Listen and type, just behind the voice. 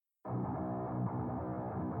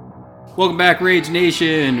Welcome back, Rage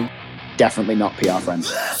Nation. Definitely not PR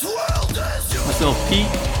friends. Myself, Pete.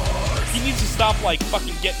 He needs to stop,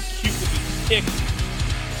 fucking getting cute with his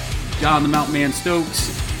pick. John the Mountain Man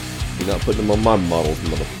Stokes. You're not putting them on my models,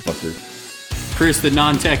 motherfucker. Chris the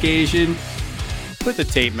Non-Tech Asian. Put the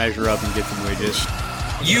tape measure up and get some wages.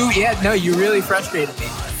 You really frustrated me.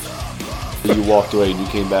 You walked away and you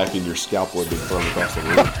came back and your scalpel had been thrown across the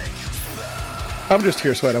room. I'm just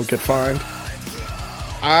here so I don't get fined.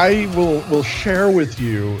 I will share with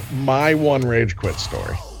you my one rage quit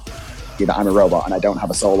story. That I'm a robot and I don't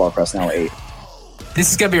have a soul or personality.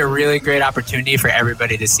 This is going to be a really great opportunity for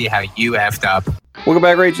everybody to see how you effed up. Welcome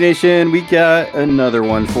back, Rage Nation. We got another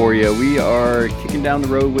one for you. We are kicking down the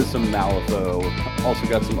road with some Malifaux. Also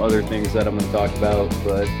got some other things that I'm going to talk about,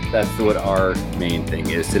 but that's what our main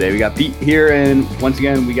thing is today. We got Pete here, and once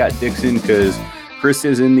again, we got Dixon because Chris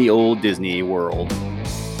is in the old Disney world.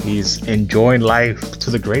 He's enjoying life to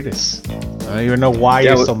the greatest. I don't even know why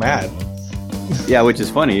he's so mad. Yeah, which is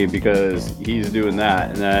funny because he's doing that,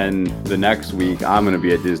 and then the next week I'm going to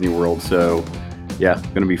be at Disney World. So, yeah,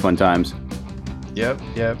 going to be fun times. Yep.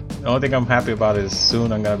 The only thing I'm happy about is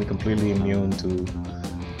soon I'm going to be completely immune to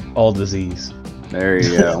all disease. There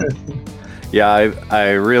you go. Yeah, I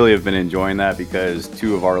really have been enjoying that because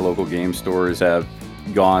two of our local game stores have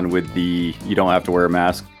gone with the you don't have to wear a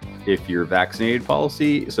mask if you're vaccinated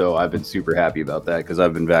policy. So I've been super happy about that because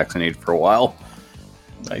I've been vaccinated for a while.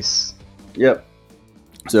 Nice. Yep.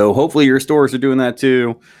 So hopefully your stores are doing that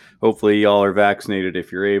too. Hopefully y'all are vaccinated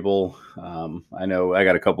if you're able. I know I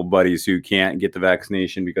got a couple buddies who can't get the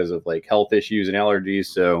vaccination because of health issues and allergies.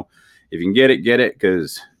 So if you can get it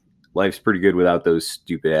because life's pretty good without those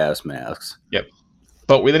stupid ass masks. Yep.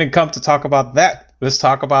 But we didn't come to talk about that. Let's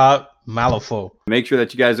talk about Malifaux. Make sure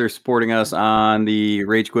that you guys are supporting us on the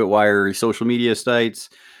Rage Quit Wire social media sites.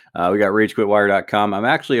 We got ragequitwire.com. I'm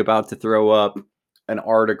actually about to throw up an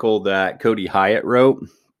article that Cody Hyatt wrote.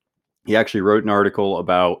 He actually wrote an article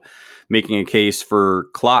about making a case for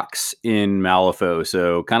clocks in Malifaux.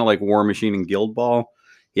 So kind of like War Machine and Guild Ball.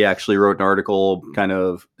 He actually wrote an article kind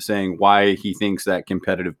of saying why he thinks that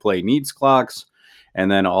competitive play needs clocks. And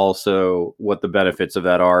then also what the benefits of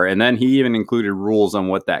that are. And then he even included rules on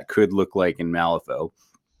what that could look like in Malifaux.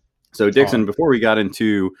 So Dixon, before we got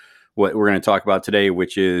into what we're going to talk about today,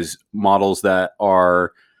 which is models that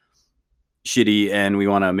are shitty and we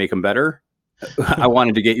want to make them better, I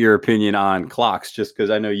wanted to get your opinion on clocks just because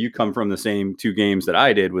I know you come from the same two games that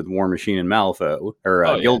I did with War Machine and Malifaux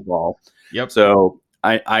or Guild Ball. Yep. So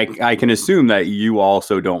I can assume that you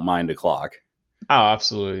also don't mind a clock. Oh,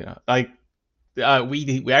 absolutely.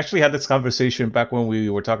 We actually had this conversation back when we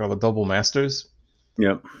were talking about Double Masters.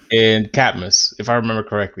 Yep. And Cadmus, if I remember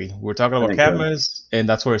correctly. We were talking about Cadmus, and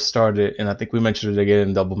that's where it started. And I think we mentioned it again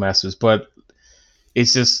in Double Masters. But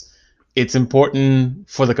it's important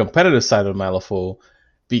for the competitive side of Malifaux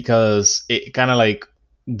because it kind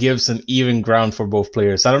of gives an even ground for both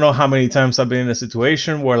players. I don't know how many times I've been in a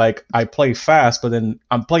situation where I play fast, but then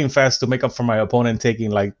I'm playing fast to make up for my opponent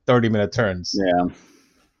taking 30-minute turns. Yeah.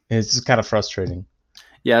 It's just kind of frustrating.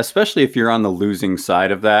 Yeah, especially if you're on the losing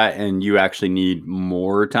side of that and you actually need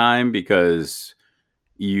more time because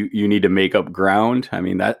you need to make up ground. I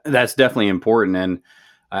mean, that's definitely important. And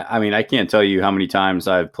I can't tell you how many times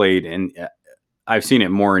I've played, and I've seen it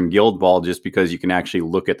more in Guild Ball just because you can actually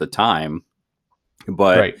look at the time.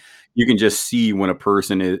 But you can just see when a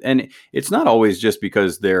person is, and it's not always just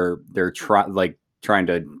because they're trying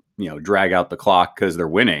to drag out the clock because they're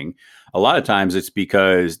winning. A lot of times it's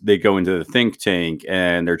because they go into the think tank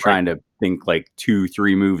and they're trying to think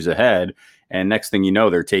 2-3 moves ahead. And next thing you know,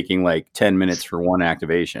 they're taking 10 minutes for one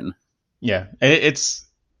activation. Yeah. And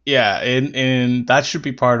that should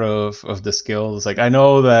be part of the skills. I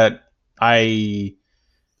know that there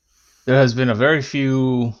has been a very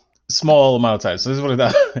few small amount of times. So this is what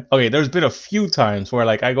that. Okay. There's been a few times where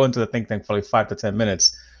I go into the think tank for 5 to 10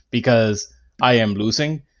 minutes because I am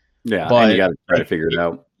losing. Yeah, but and you got to try to figure it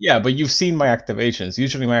out. Yeah, but you've seen my activations.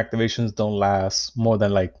 Usually my activations don't last more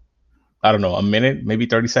than I don't know, a minute, maybe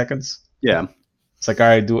 30 seconds. Yeah. It's all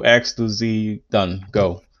right, do X, do Z, done,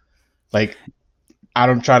 go. I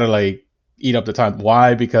don't try to eat up the time.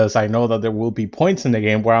 Why? Because I know that there will be points in the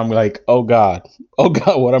game where I'm oh God,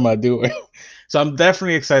 what am I doing? So I'm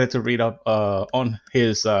definitely excited to read up on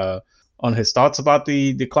his thoughts about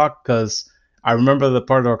the clock, because I remember the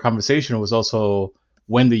part of our conversation was also,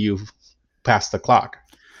 when do you pass the clock?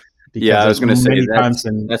 Because I was going to say that's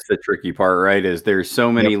the tricky part, right? Is there's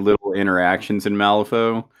so many little interactions in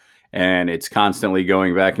Malifaux, and it's constantly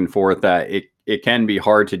going back and forth that it can be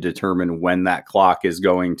hard to determine when that clock is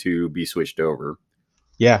going to be switched over.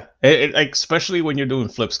 Yeah, like, especially when you're doing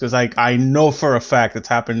flips, because like I know for a fact it's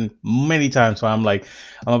happened many times where I'm like,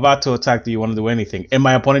 I'm about to attack. Do you want to do anything? And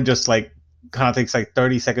my opponent just like kind of takes like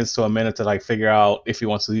 30 seconds to a minute to like figure out if he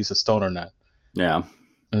wants to use a stone or not. Yeah.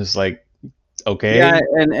 And it's like, okay. Yeah,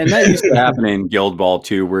 and that used to happen in Guild Ball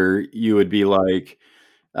too, where you would be like,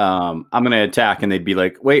 I'm gonna attack, and they'd be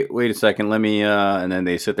like, wait a second, let me and then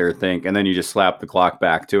they sit there and think, and then you just slap the clock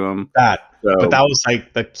back to them. But that was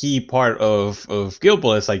like the key part of Guild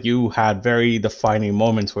Ball. It's like you had very defining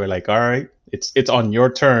moments where like, all right, it's on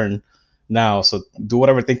your turn now, so do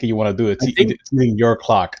whatever thinking you want to do. It's eating your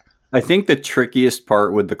clock. I think the trickiest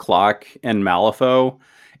part with the clock and Malifaux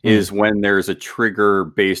is when there's a trigger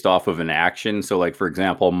based off of an action. So like, for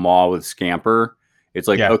example, Maw with Scamper, it's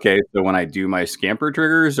like, okay, so when I do my Scamper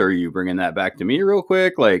triggers, are you bringing that back to me real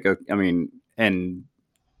quick? Like, I mean, and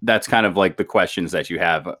that's kind of like the questions that you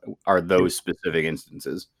have are those specific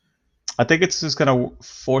instances. I think it's just going to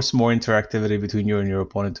force more interactivity between you and your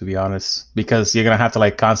opponent, to be honest, because you're going to have to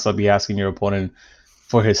like constantly be asking your opponent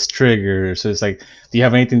for his trigger. So it's like, do you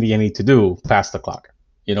have anything that you need to do? Pass the clock.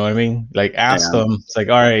 You know what I mean? Like, ask them. It's like,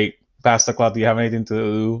 all right, pass the clock. Do you have anything to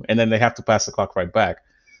do? And then they have to pass the clock right back.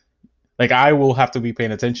 Like, I will have to be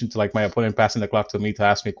paying attention to like my opponent passing the clock to me to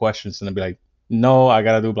ask me questions, and then be like, no, I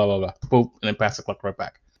gotta do blah blah blah, boop, and then pass the clock right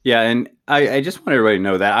back. Yeah, and I just want everybody to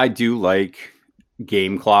know that I do like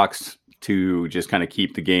game clocks to just kind of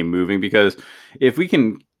keep the game moving, because if we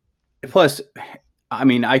can, plus, I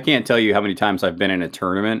mean, I can't tell you how many times I've been in a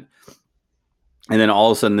tournament and then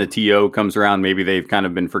all of a sudden the TO comes around, maybe they've kind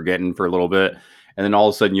of been forgetting for a little bit, and then all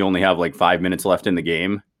of a sudden you only have like 5 minutes left in the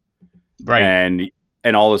game. Right.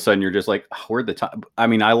 And all of a sudden you're just like, oh, where'd the time? I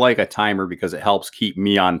mean, I like a timer because it helps keep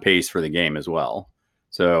me on pace for the game as well.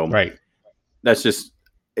 So right. That's just,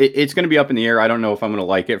 it's going to be up in the air. I don't know if I'm going to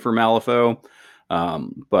like it for Malifaux.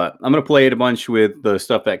 But I'm going to play it a bunch with the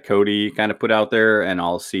stuff that Cody kind of put out there, and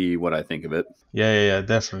I'll see what I think of it. Yeah,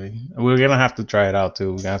 definitely. We're going to have to try it out too.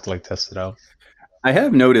 We're going to have to like test it out. I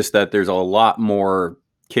have noticed that there's a lot more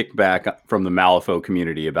kickback from the Malifaux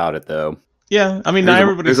community about it, though. Yeah, I mean, not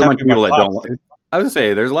everybody's there's a bunch of people that don't like it. I was going to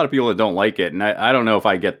say, there's a lot of people that don't like it, and I don't know if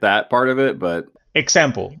I get that part of it, but... An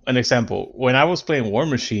example. When I was playing War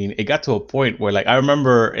Machine, it got to a point where, like, I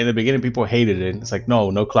remember in the beginning, people hated it. It's like,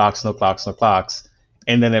 no clocks.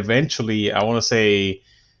 And then eventually, I want to say,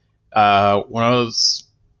 when I was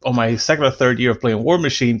on my second or third year of playing War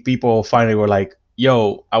Machine, people finally were like,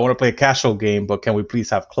 yo, I want to play a casual game, but can we please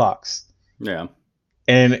have clocks? Yeah.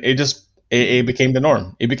 And it became the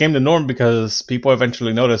norm. It became the norm because people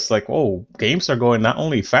eventually noticed, like, oh, games are going not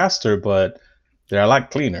only faster, but they're a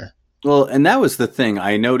lot cleaner. Well, and that was the thing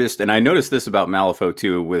I noticed, and I noticed this about Malifaux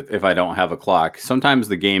too, with if I don't have a clock. Sometimes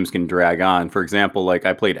the games can drag on. For example, like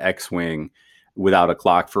I played X-Wing without a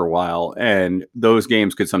clock for a while, and those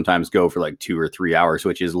games could sometimes go for like 2 or 3 hours,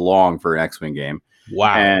 which is long for an X-Wing game.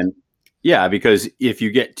 Wow. And yeah, because if you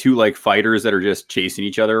get two like fighters that are just chasing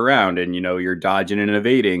each other around and, you know, you're dodging and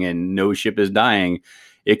evading and no ship is dying,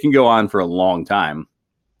 it can go on for a long time.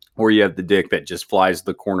 Or you have the dick that just flies to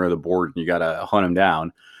the corner of the board and you got to hunt him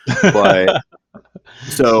down. But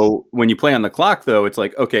so when you play on the clock, though, it's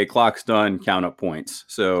like, okay, clock's done, count up points.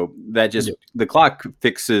 So that just the clock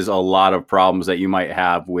fixes a lot of problems that you might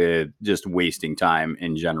have with just wasting time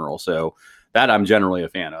in general. So that I'm generally a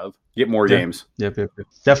fan of. Get more games. Yep.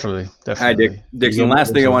 Definitely. Hi, Dixon.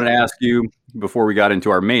 Last thing I wanted to ask you before we got into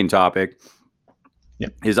our main topic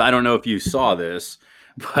is, I don't know if you saw this,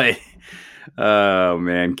 but oh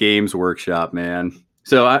man, Games Workshop, man.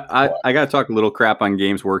 So I got to talk a little crap on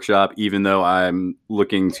Games Workshop, even though I'm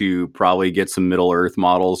looking to probably get some Middle Earth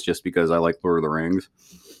models just because I like Lord of the Rings.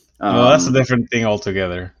 Well, that's a different thing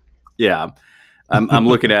altogether. Yeah, I'm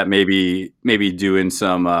looking at maybe doing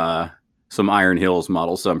some Iron Hills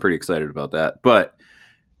models, so I'm pretty excited about that. But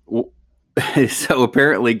so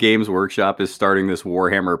apparently Games Workshop is starting this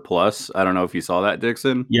Warhammer Plus. I don't know if you saw that,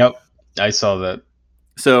 Dixon. Yep, I saw that.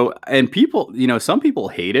 So, and people, you know, some people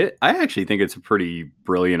hate it. I actually think it's a pretty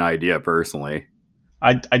brilliant idea, personally.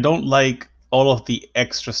 I don't like all of the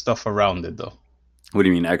extra stuff around it, though. What do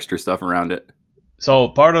you mean extra stuff around it? So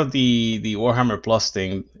part of the Warhammer Plus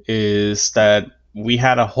thing is that we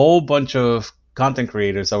had a whole bunch of content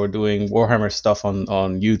creators that were doing Warhammer stuff on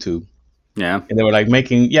YouTube. Yeah. And they were like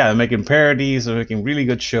making parodies or making really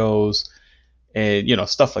good shows and, you know,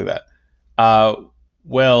 stuff like that.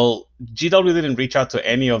 Well, GW didn't reach out to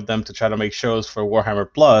any of them to try to make shows for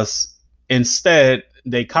Warhammer Plus. Instead,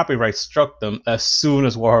 they copyright struck them as soon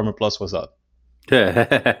as Warhammer Plus was up.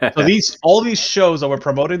 So all these shows that were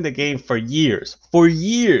promoting the game for years,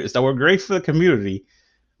 that were great for the community,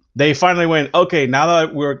 they finally went, okay, now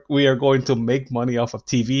that we are going to make money off of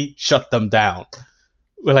TV, shut them down.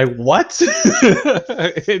 We're like, what?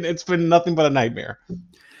 It's been nothing but a nightmare.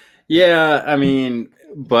 Yeah, I mean,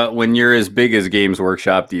 but when you're as big as Games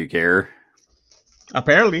Workshop, do you care?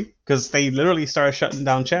 Apparently, because they literally started shutting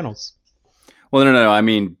down channels. Well, no. I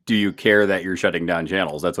mean, do you care that you're shutting down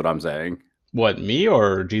channels? That's what I'm saying. What, me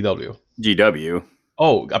or GW? GW.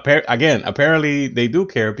 Oh, apparently they do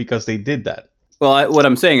care because they did that. Well, what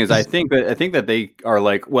I'm saying is, I think that they are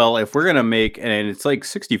like, well, if we're gonna make, and it's like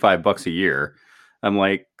 $65 a year, I'm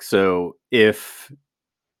like, so if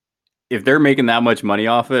they're making that much money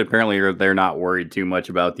off it, apparently they're not worried too much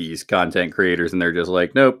about these content creators, and they're just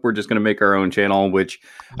like, nope, we're just gonna make our own channel, which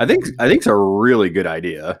I think's a really good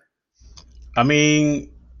idea. I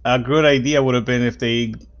mean, a good idea would have been if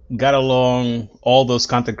they got along all those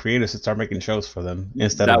content creators and start making shows for them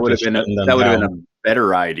instead of just shutting them down. That would have been a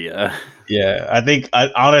better idea. Yeah, I think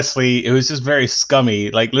honestly, it was just very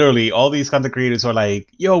scummy. Like literally, all these content creators are like,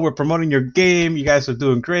 "Yo, we're promoting your game. You guys are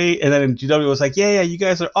doing great." And then GW was like, "Yeah, you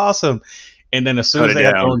guys are awesome." And then as soon as they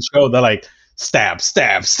have their own show, they're like, "Stab."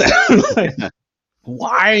 Like,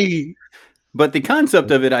 why? But the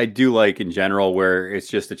concept of it, I do like in general, where it's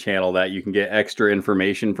just a channel that you can get extra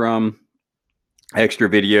information from, extra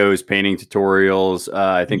videos, painting tutorials.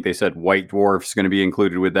 I think they said White Dwarf's going to be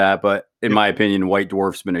included with that. But in my opinion, White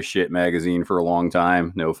Dwarf's been a shit magazine for a long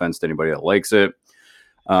time. No offense to anybody that likes it.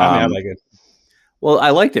 I like it. Well, I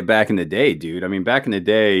liked it back in the day, dude. I mean, back in the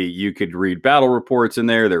day, you could read battle reports in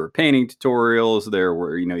there. There were painting tutorials. There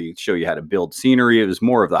were, you show you how to build scenery. It was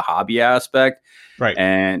more of the hobby aspect. Right.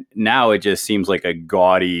 And now it just seems like a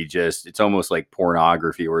gaudy, it's almost like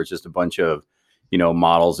pornography, where it's just a bunch of,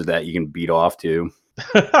 models that you can beat off to.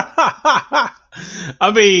 I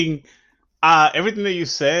mean, everything that you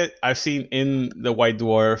said, I've seen in the White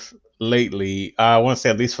Dwarf lately. I want to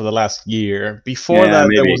say at least for the last year. Before that,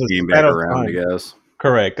 there was a span of time. I guess.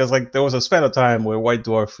 Correct, because there was a span of time where White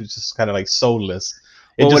Dwarf was just kind of like soulless.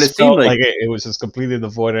 It just felt like it was just completely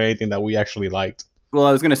devoid of anything that we actually liked. Well,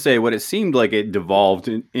 I was going to say what it seemed like it devolved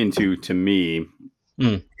into to me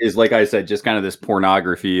is, like I said, just kind of this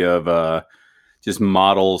pornography of just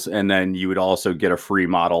models, and then you would also get a free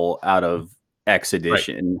model out of X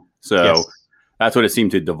edition. Right. So that's what it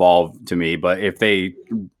seemed to devolve to me. But if they,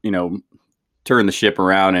 turn the ship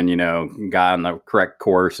around and, got on the correct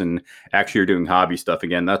course and actually are doing hobby stuff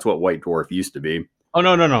again, that's what White Dwarf used to be. Oh,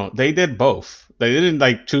 no. They did both. They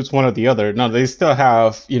didn't choose one or the other. No, they still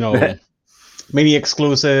have, mini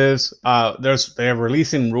exclusives. They're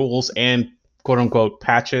releasing rules and quote unquote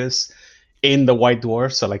patches in the White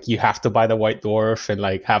Dwarf. So you have to buy the White Dwarf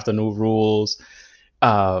and have the new rules.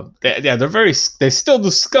 They still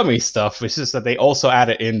do scummy stuff. It's just that they also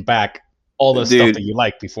added in back all the stuff that you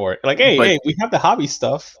liked before. Hey, we have the hobby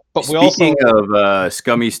stuff, but we also speaking of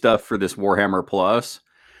scummy stuff for this Warhammer Plus.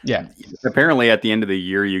 Yeah. Apparently at the end of the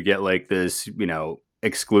year you get this,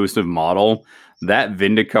 exclusive model. That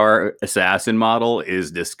Vindicar assassin model is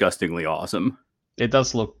disgustingly awesome. It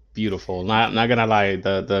does look beautiful. Not gonna lie.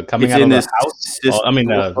 The coming out of the house.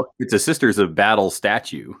 It's a Sisters of Battle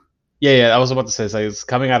statue. Yeah. I was about to say it's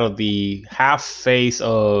coming out of the half face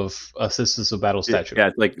of a Sisters of Battle statue. Yeah,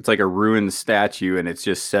 it's like a ruined statue, and it's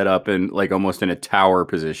just set up in almost in a tower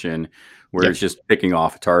position where it's just picking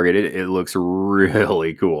off a target. It looks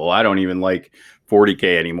really cool. I don't even like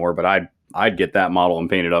 40K anymore, but I'd get that model and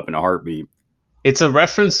paint it up in a heartbeat. It's a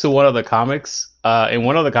reference to one of the comics. In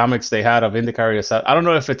one of the comics, they had a Vindicaria assassin. I don't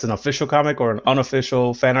know if it's an official comic or an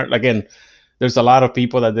unofficial fan art. Again, there's a lot of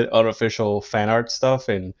people that did unofficial fan art stuff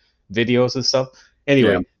and videos and stuff.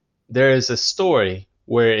 Anyway, there is a story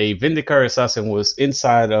where a Vindicaria assassin was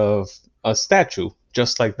inside of a statue,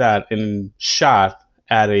 just like that, and shot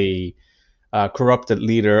at a corrupted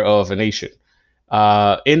leader of a nation.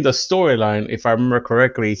 In the storyline, if I remember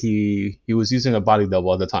correctly, he was using a body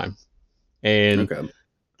double at the time. And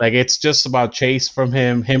it's just about chase from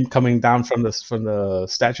him coming down from the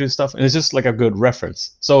statue and stuff, and it's just a good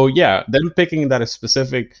reference. So yeah, them picking that a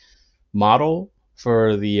specific model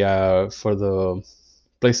for the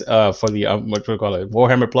place for the what do we call it,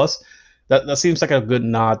 Warhammer Plus, that seems like a good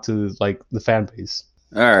nod to the fan base.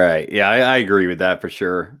 All right, yeah, I agree with that for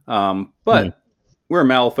sure. But we're a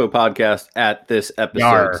Malifaux podcast at this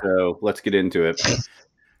episode, so let's get into it.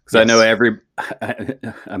 Because I know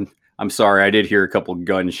I'm sorry, I did hear a couple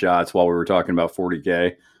gunshots while we were talking about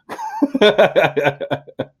 40K.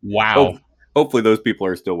 Wow. Hopefully those people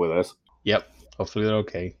are still with us. Yep. Hopefully they're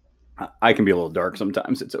okay. I can be a little dark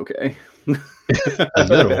sometimes. It's okay. A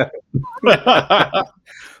little.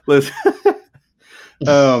 Listen.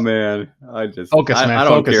 Oh, man. Focus, man. I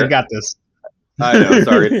don't Focus. care. You got this. I know.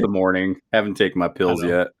 Sorry, it's the morning. Haven't taken my pills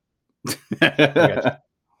yet. Yeah,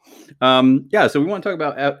 so we want to talk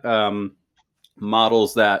about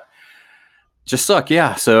models that just suck.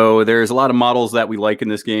 Yeah, so there's a lot of models that we like in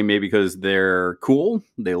this game, maybe because they're cool,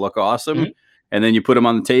 they look awesome, and then you put them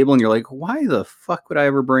on the table and you're like, why the fuck would I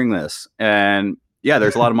ever bring this? And yeah,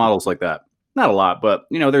 there's a lot of models like that. Not a lot, but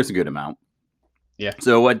there's a good amount. Yeah.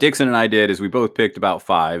 So what Dixon and I did is we both picked about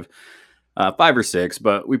 5 or 6,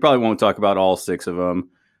 but we probably won't talk about all 6 of them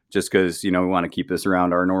just because, we want to keep this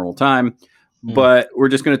around our normal time. But we're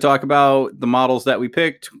just going to talk about the models that we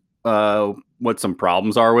picked, what some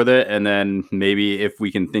problems are with it, and then maybe if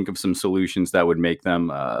we can think of some solutions that would make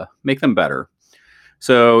them better.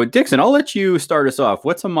 So Dixon, I'll let you start us off.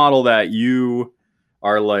 What's a model that you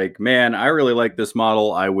are like, man, I really like this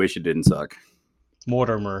model. I wish it didn't suck.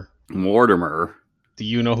 Mortimer. Do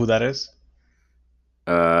you know who that is?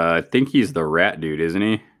 I think he's the rat dude, isn't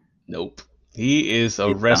he? Nope. He is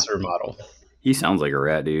a wrestler model. He sounds like a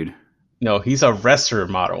rat dude. No, he's a wrestler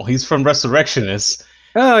model. He's from Resurrectionist.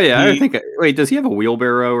 Oh yeah, wait, does he have a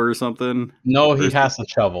wheelbarrow or something? No, he has a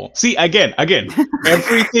shovel. See, again,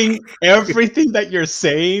 everything that you're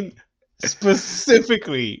saying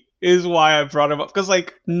specifically is why I brought him up, because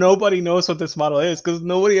nobody knows what this model is, because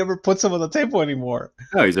nobody ever puts him on the table anymore.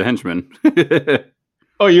 Oh, he's a henchman.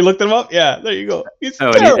 Oh, you looked him up? Yeah, there you go. He's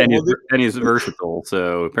and he's versatile.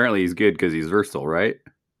 So apparently he's good because he's versatile, right?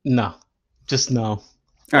 No, just no.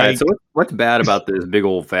 All right. So what's bad about this big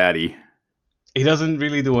old fatty? He doesn't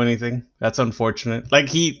really do anything. That's unfortunate.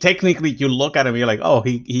 He technically, you look at him, you're like, oh,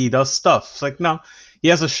 he does stuff. It's no, he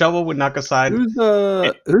has a shovel with knock aside.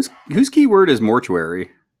 Whose keyword is mortuary?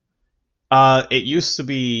 It used to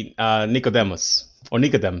be Nicodemus or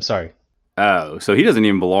Nicodem. Sorry. Oh, so he doesn't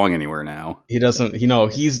even belong anywhere now. He doesn't.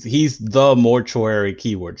 He's the mortuary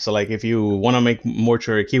keyword. So if you want to make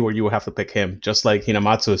mortuary keyword, you will have to pick him, just like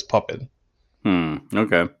Hinamatsu is puppet.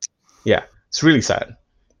 Okay. Yeah, it's really sad.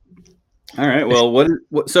 All right. Well,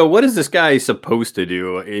 what is this guy supposed to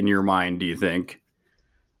do in your mind, do you think?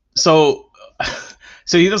 So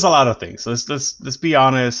he does a lot of things. Let's be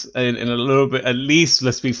honest and a little bit, at least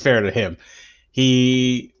let's be fair to him.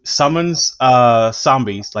 He summons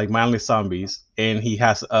zombies, like mindless zombies, and he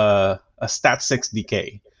has a stat 6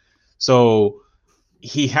 decay. So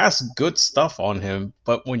he has good stuff on him,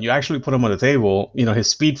 but when you actually put him on the table, his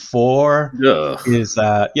speed 4 is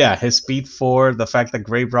his speed 4. The fact that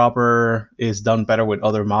Grave Robber is done better with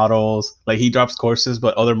other models, he drops courses,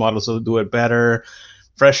 but other models will do it better.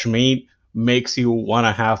 Fresh Meat makes you want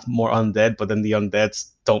to have more undead, but then the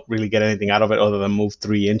undeads don't really get anything out of it other than move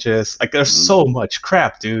 3 inches. There's so much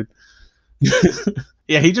crap, dude.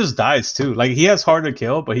 Yeah, he just dies too. He has hard to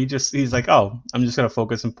kill, but he's like, oh, I'm just gonna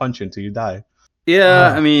focus and punch until you die.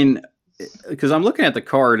 Yeah, I mean, because I'm looking at the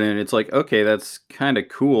card and it's like, okay, that's kind of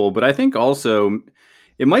cool, but I think also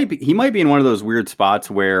he might be in one of those weird spots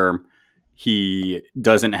where he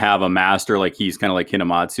doesn't have a master, he's kind of like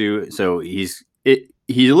Hinamatsu, so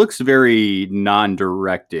he looks very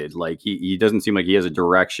non-directed. He doesn't seem like he has a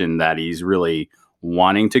direction that he's really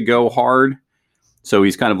wanting to go hard, so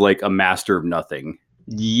he's kind of like a master of nothing.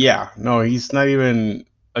 Yeah, no, he's not even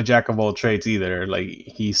a jack of all trades either.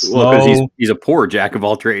 He's slow. Because he's a poor jack of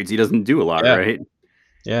all trades. He doesn't do a lot, right?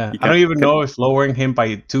 Yeah, I don't even know if lowering him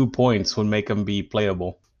by 2 points would make him be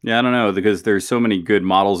playable. Yeah, I don't know, because there's so many good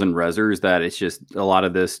models and resers that it's just a lot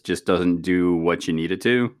of this just doesn't do what you need it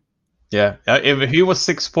to. Yeah, if he was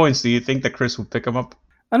 6 points, do you think that Chris would pick him up?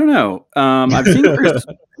 I don't know. I've seen Chris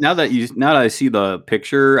now that I see the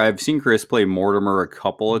picture. I've seen Chris play Mortimer a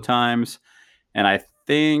couple of times, and I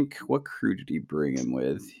think, what crew did he bring him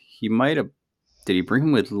with? He might have. Did he bring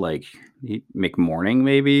him with McMorning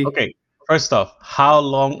maybe? Okay, first off, how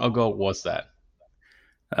long ago was that?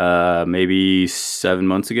 Maybe 7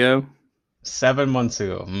 months ago. 7 months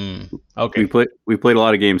ago. Okay. We played a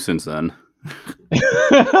lot of games since then.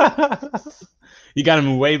 You got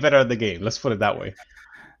him way better at the game. Let's put it that way.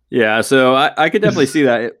 Yeah, so I could definitely see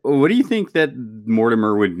that. What do you think that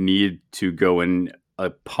Mortimer would need to go in a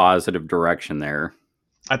positive direction there?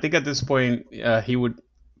 I think at this point, he would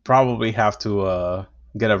probably have to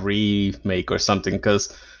get a remake or something,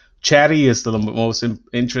 because Chatty is the most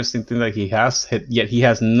interesting thing that he has, yet he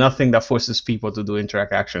has nothing that forces people to do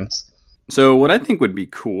interact actions. So what I think would be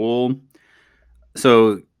cool,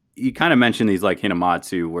 so you kind of mentioned these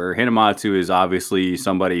Hinamatsu, where Hinamatsu is obviously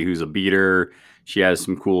somebody who's a beater. She has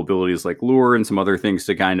some cool abilities like lure and some other things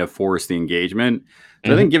to kind of force the engagement.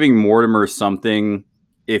 So I think giving Mortimer something,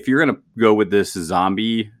 if you're going to go with this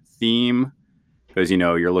zombie theme, because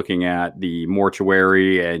you're looking at the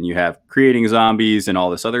mortuary and you have creating zombies and all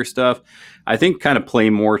this other stuff. I think kind of play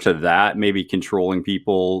more to that, maybe controlling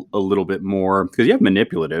people a little bit more, because you have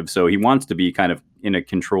manipulative, so he wants to be kind of in a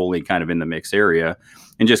controlling, kind of in the mix area,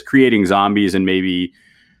 and just creating zombies and maybe,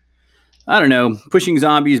 I don't know, pushing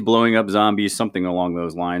zombies, blowing up zombies, something along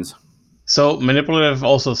those lines. So manipulative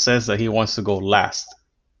also says that he wants to go last.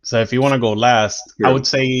 So if you want to go last, Sure. I would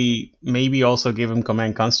say maybe also give him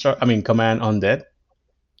command undead.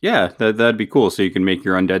 Yeah, that'd be cool. So you can make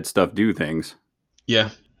your undead stuff do things. Yeah.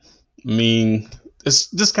 I mean, it's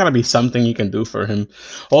just gotta be something you can do for him.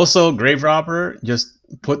 Also, Grave Robber, just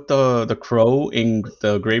put the crow in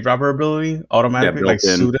the Grave Robber ability automatically, like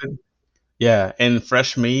built in. suited. Yeah, and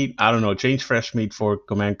fresh meat, I don't know, change fresh meat for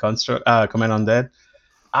command undead.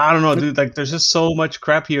 I don't know, dude. Like, there's just so much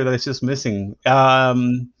crap here that it's just missing. Yeah,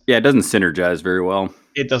 it doesn't synergize very well.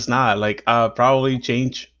 It does not. Like, probably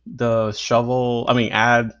change the shovel. I mean,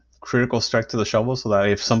 add critical strike to the shovel so that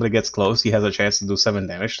if somebody gets close, he has a chance to do 7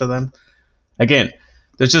 damage to them. Again,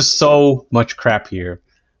 there's just so much crap here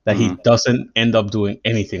that he doesn't end up doing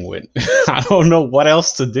anything with. I don't know what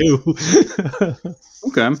else to do.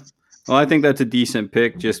 Okay. Well, I think that's a decent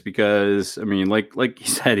pick, just because, I mean, like you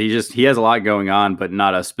said, he has a lot going on, but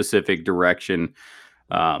not a specific direction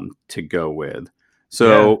to go with.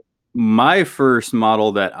 So my first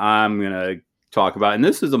model that I'm gonna talk about, and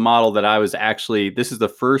this is a model that this is the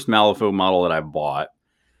first Malifaux model that I bought,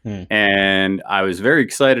 and I was very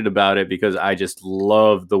excited about it because I just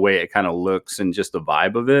love the way it kind of looks and just the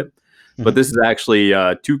vibe of it. But this is actually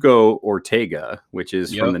Tuco Ortega, which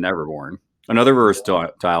is from the Neverborn. Another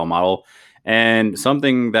versatile model, and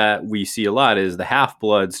something that we see a lot is the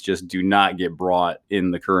Half-Bloods just do not get brought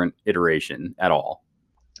in the current iteration at all.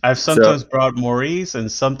 I've sometimes brought Maurice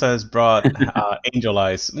and sometimes brought Angel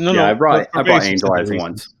Eyes. I brought Angel Eyes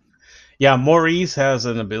once. Yeah, Maurice has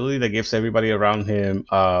an ability that gives everybody around him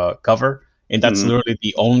cover, and that's literally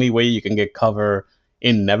the only way you can get cover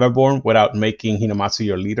in Neverborn without making Hinamatsu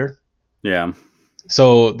your leader. Yeah.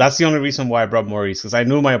 So that's the only reason why I brought Maurice, because I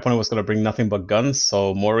knew my opponent was going to bring nothing but guns.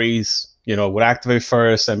 So Maurice, would activate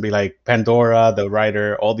first and be like, Pandora, the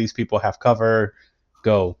Rider, all these people have cover,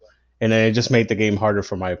 go. And then it just made the game harder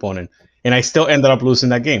for my opponent. And I still ended up losing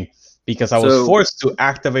that game because I was forced to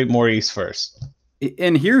activate Maurice first.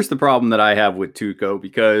 And here's the problem that I have with Tuco,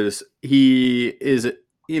 because he is,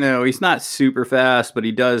 he's not super fast, but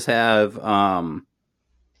he does have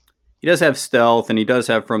stealth, and he does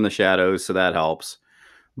have From the Shadows, so that helps.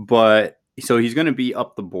 But so he's going to be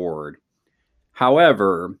up the board.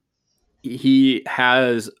 However, he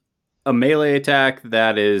has a melee attack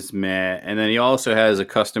that is meh, and then he also has a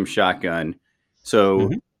custom shotgun.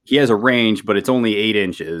 So he has a range, but it's only 8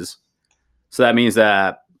 inches. So that means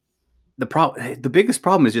that the biggest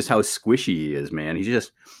problem is just how squishy he is, man. He's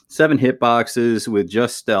just 7 hitboxes with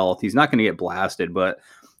just stealth. He's not going to get blasted, but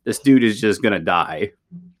this dude is just going to die.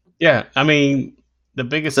 Yeah, I mean, the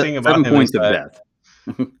biggest thing about 7 him points is of that death.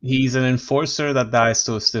 he's an enforcer that dies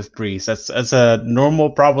to a stiff breeze. That's a normal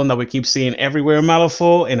problem that we keep seeing everywhere in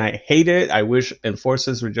Malifaux, and I hate it. I wish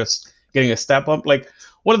enforcers were just getting a step up. Like,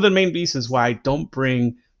 one of the main reasons why I don't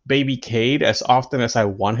bring Baby Cade as often as I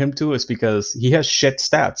want him to is because he has shit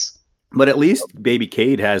stats. But at least Baby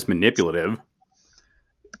Cade has manipulative.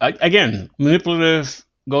 Again, manipulative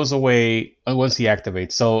goes away once he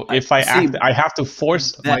activates. So if I have to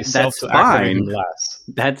force myself to activate him last.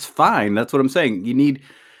 That's fine. That's what I'm saying.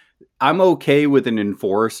 I'm okay with an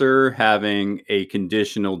enforcer having a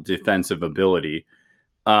conditional defensive ability.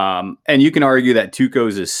 And you can argue that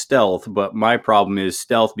Tuco's is stealth, but my problem is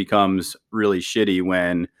stealth becomes really shitty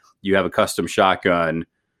when you have a custom shotgun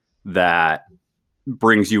that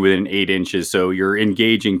brings you within 8 inches. So you're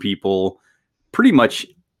engaging people pretty much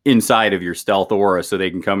inside of your stealth aura, so they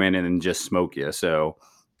can come in and just smoke you. So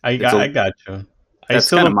I got you. That's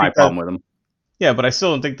kind of my problem with them. Yeah, but I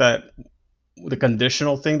still don't think that the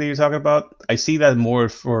conditional thing that you're talking about, I see that more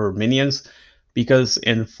for minions, because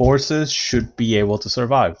enforcers should be able to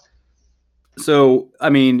survive. So, I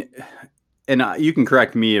mean, and you can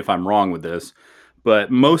correct me if I'm wrong with this, but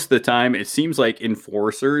most of the time it seems like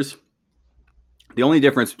enforcers, the only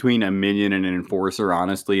difference between a minion and an enforcer,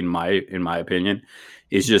 honestly, in my opinion,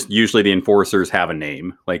 is just usually the enforcers have a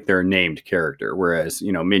name, like they're a named character, whereas,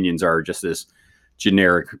 minions are just this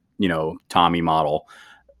generic, Tommy model.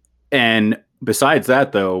 And besides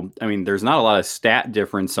that, though, I mean, there's not a lot of stat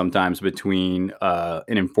difference sometimes between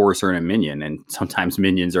an enforcer and a minion, and sometimes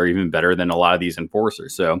minions are even better than a lot of these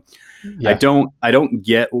enforcers. So I don't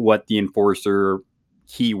get what the enforcer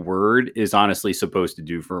keyword is honestly supposed to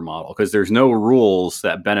do for a model, because there's no rules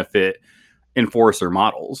that benefit enforcer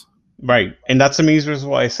models. Right, and that's the main reason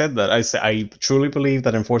why I said that. I truly believe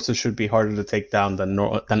that enforcers should be harder to take down than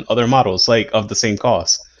other models like of the same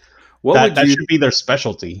cost. That should be their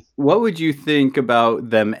specialty. What would you think about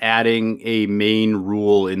them adding a main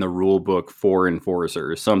rule in the rule book for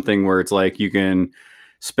enforcers? Something where it's like you can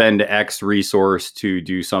spend X resource to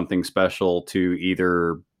do something special to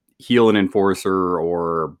either heal an enforcer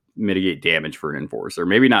or mitigate damage for an enforcer.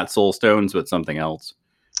 Maybe not soul stones, but something else.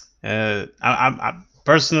 I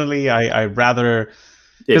personally, I rather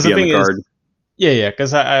Because the thing is,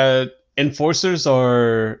 because enforcers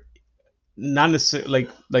are not necessarily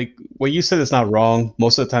like what you said is not wrong.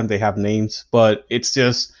 Most of the time they have names, but it's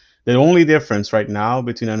just the only difference right now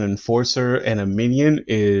between an enforcer and a minion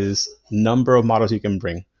is number of models you can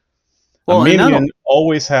bring. Well, a minion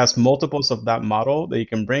always has multiples of that model that you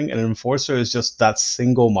can bring, and an enforcer is just that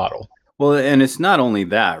single model. Well, and it's not only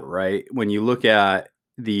that, right? When you look at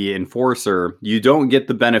the enforcer, you don't get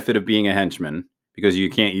the benefit of being a henchman because you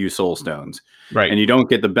can't use soul stones. Right. And you don't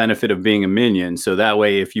get the benefit of being a minion. So that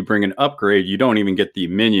way, if you bring an upgrade, you don't even get the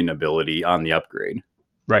minion ability on the upgrade.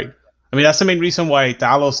 Right. I mean, that's the main reason why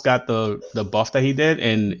Talos got the buff that he did,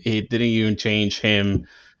 and it didn't even change him.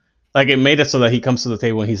 Like, it made it so that he comes to the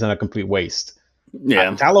table and he's not a complete waste.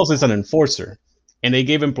 Yeah. Talos is an enforcer, and they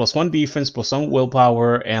gave him +1 defense, +1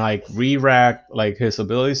 willpower, and like re-rack like his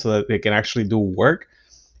abilities so that they can actually do work.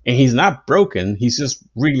 And he's not broken. He's just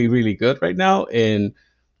really, really good right now. And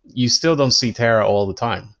you still don't see Terra all the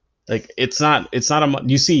time. Like, it's not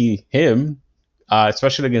you see him,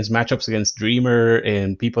 especially against matchups against Dreamer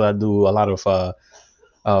and people that do a lot of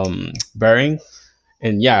bearing.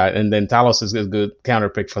 And yeah, and then Talos is a good counter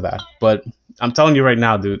pick for that. But I'm telling you right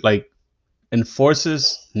now, dude, like,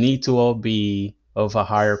 enforcers need to all be of a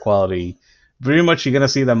higher quality. Pretty much you're going to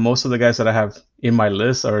see that most of the guys that I have in my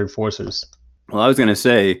list are enforcers. Well, I was going to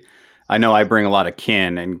say, I know I bring a lot of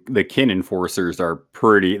kin, and the kin enforcers are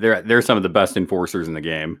they're some of the best enforcers in the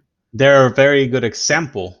game. They're a very good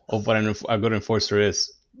example of what a good enforcer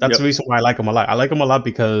is. That's the reason why I like them a lot. I like them a lot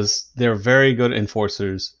because they're very good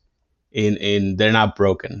enforcers. In they're not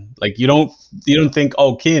broken. Like, you don't think,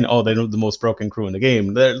 oh, kin, oh, they're the most broken crew in the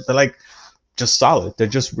game. They're like just solid. They're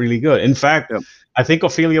just really good. In fact, I think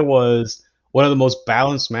Ophelia was one of the most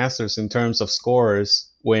balanced masters in terms of scores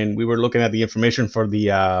when we were looking at the information for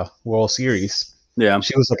the World Series. Yeah.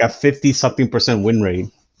 She was like a 50-something% win rate.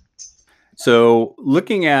 So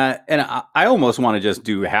looking at, and I almost want to just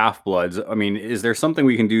do Half-Bloods. I mean, is there something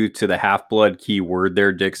we can do to the Half-Blood keyword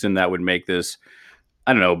there, Dixon, that would make this,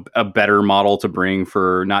 I don't know, a better model to bring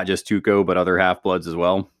for not just Tuco, but other Half-Bloods as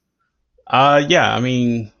well? Yeah, I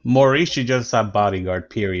mean, Maurice should just have bodyguard,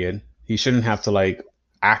 period. He shouldn't have to like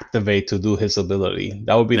activate to do his ability.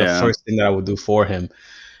 That would be the first thing that I would do for him.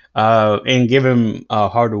 And give him a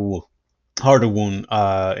harder wound,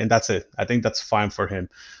 and that's it. I think that's fine for him.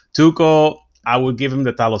 Tuco, I would give him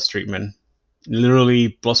the Talos treatment.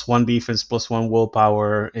 Literally +1 defense, +1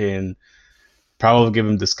 willpower, and probably give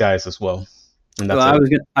him disguise as well. And that's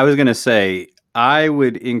I was gonna say I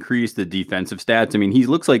would increase the defensive stats. I mean, he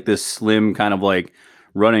looks like this slim kind of like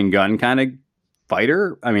run and gun kind of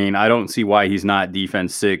fighter. I mean, I don't see why he's not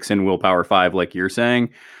defense 6 and willpower 5 like you're saying.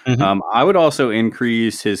 Mm-hmm. I would also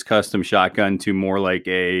increase his custom shotgun to more like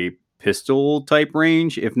a pistol type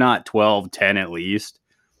range, if not 12, 10 at least.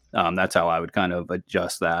 That's how I would kind of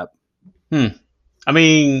adjust that. I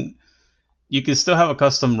mean, you can still have a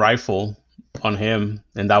custom rifle on him,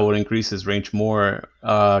 and that would increase his range more.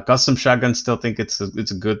 Custom shotgun, still think it's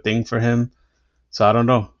a good thing for him. So I don't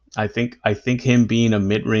know. I think him being a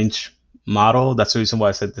mid-range model, that's the reason why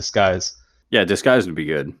I said disguise. Yeah, disguise would be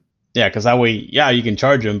good. Yeah, because that way, yeah, you can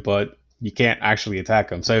charge him, but you can't actually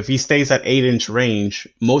attack him. So if he stays at 8-inch range,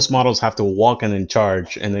 most models have to walk in and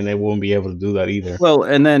charge, and then they won't be able to do that either. Well,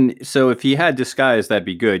 and then, so if he had disguise, that'd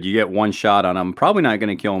be good. You get one shot on him. Probably not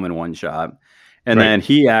going to kill him in one shot. And then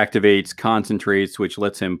he activates concentrates, which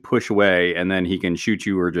lets him push away, and then he can shoot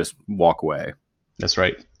you or just walk away. That's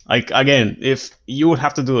right. Like, again, if you would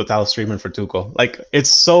have to do a Talos treatment for Tuco. Like, it's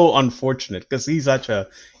so unfortunate because he's such a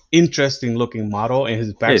interesting looking model and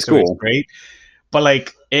his backstory is great. But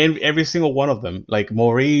like in every single one of them, like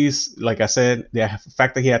Maurice, like I said, the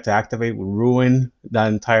fact that he had to activate would ruin that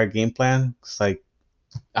entire game plan. It's like,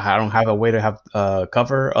 I don't have a way to have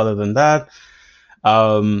cover other than that.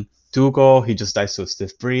 Tuco, he just dies to a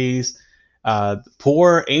stiff breeze.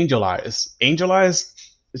 Poor Angel Eyes. Angel Eyes,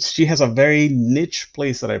 she has a very niche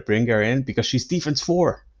place that I bring her in because she's defense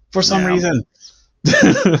 4 for some reason.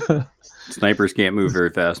 Snipers can't move very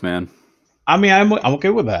fast, man. I mean, I'm okay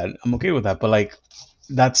with that. But like,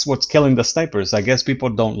 that's what's killing the snipers. I guess people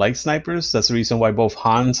don't like snipers. That's the reason why both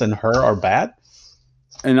Hans and her are bad.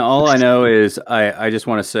 And all I know is I just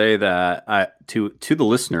want to say that to the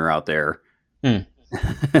listener out there,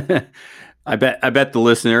 I bet the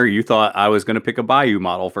listener you thought I was going to pick a Bayou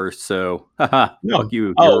model first. So fuck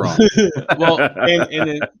you. You're wrong. Well, and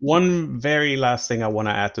then one very last thing I want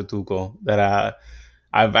to add to Tuco that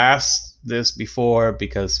I've asked this before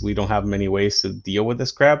because we don't have many ways to deal with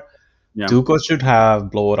this crap. Yeah. Tuco should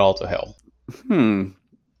have blow it all to hell.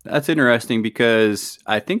 That's interesting because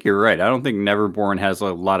I think you're right. I don't think Neverborn has a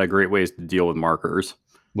lot of great ways to deal with markers.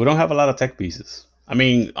 We don't have a lot of tech pieces. I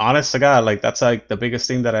mean, honest to God, like that's like the biggest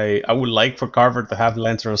thing that I would like for Carver to have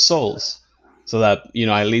Lantern of Souls, so that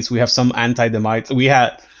at least we have some anti-demise.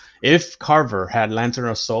 If Carver had Lantern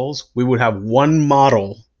of Souls, we would have one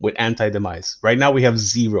model with anti-demise. Right now we have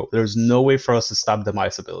 0. There's no way for us to stop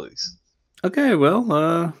demise abilities. Okay,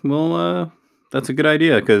 well, that's a good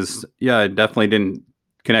idea because I definitely didn't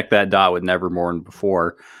connect that dot with Neverborn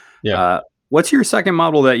before. Yeah. What's your second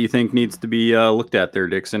model that you think needs to be looked at there,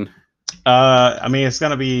 Dixon? I mean, it's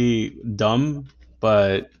gonna be dumb,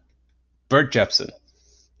 but Bert Jepson.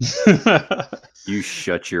 You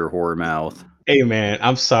shut your whore mouth. Hey man,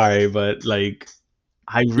 I'm sorry, but like,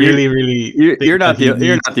 I really, you're not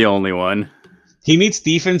the only one. He needs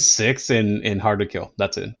defense 6 and hard to kill.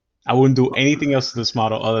 That's it. I wouldn't do anything else to this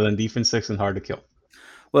model other than defense 6 and hard to kill.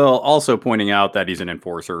 Well, also pointing out that he's an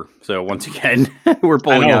enforcer. So once again, we're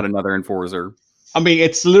pulling out another enforcer. I mean,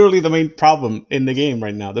 it's literally the main problem in the game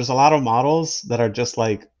right now. There's a lot of models that are just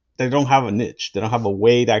like, they don't have a niche. They don't have a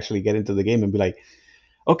way to actually get into the game and be like,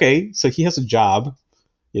 okay, so he has a job,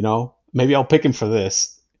 maybe I'll pick him for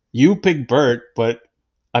this. You pick Bert, but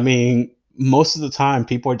I mean, most of the time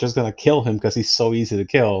people are just going to kill him because he's so easy to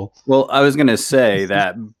kill. Well, I was going to say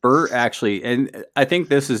that Bert actually, and I think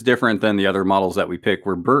this is different than the other models that we pick,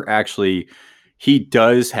 where Bert actually, he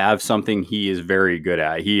does have something he is very good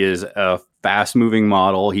at. He is a fast moving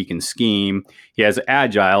model. He can scheme. He has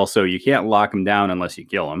agile, so you can't lock him down unless you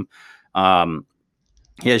kill him.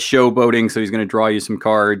 He has showboating, so he's going to draw you some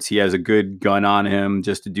cards. He has a good gun on him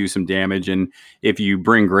just to do some damage. And if you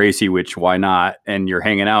bring Gracie, which why not, and you're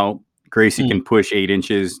hanging out, Gracie can push 8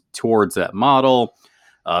 inches towards that model.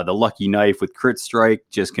 The lucky knife with crit strike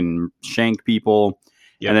just can shank people.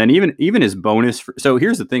 Yep. And then even his bonus. So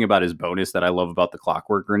here's the thing about his bonus that I love about the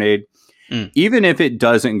Clockwork Grenade. Even if it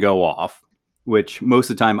doesn't go off, which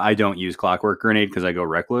most of the time I don't use Clockwork Grenade because I go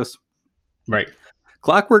reckless. Right.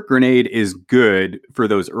 Clockwork Grenade is good for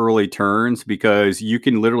those early turns because you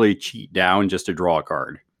can literally cheat down just to draw a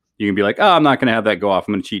card. You can be like, I'm not going to have that go off.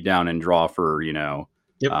 I'm going to cheat down and draw for,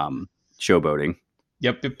 showboating.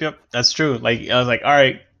 Yep. That's true. Like, I was like, all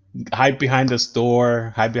right, hide behind this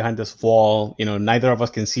door, hide behind this wall. Neither of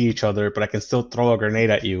us can see each other, but I can still throw a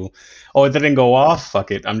grenade at you. Oh, it didn't go off?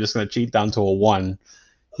 Fuck it. I'm just going to cheat down to a 1,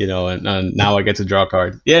 and now I get to draw a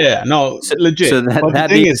card. Yeah, no, legit. So that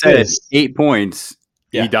being said, 8 points,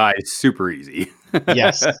 he dies super easy.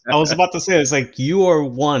 Yes. I was about to say, it's like you are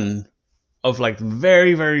one of like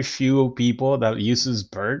very, very few people that uses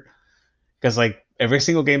Bert. Because like every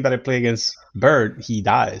single game that I play against Bert, he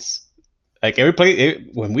dies. Like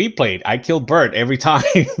when we played, I killed Bert every time.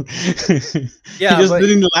 Yeah, he just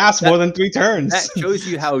didn't last more than 3 turns. That shows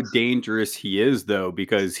you how dangerous he is, though,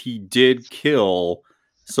 because he did kill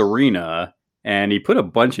Serena, and he put a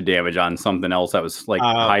bunch of damage on something else that was like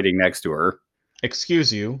hiding next to her.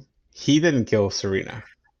 Excuse you, he didn't kill Serena.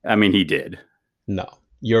 I mean, he did. No,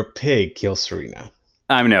 your pig killed Serena.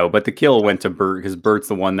 I know, but the kill went to Bert because Bert's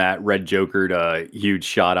the one that red jokered a huge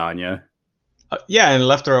shot on you. Yeah, and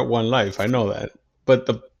left her at 1 life. I know that. But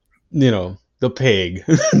the pig,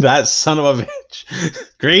 that son of a bitch.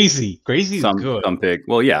 Gracie is good. Some pig.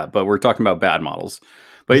 Well, yeah, but we're talking about bad models.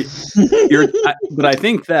 But but I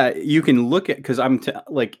think that you can look at, because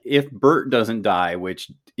if Bert doesn't die, which,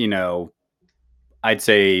 I'd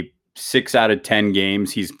say 6 out of 10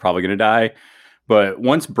 games, he's probably going to die. But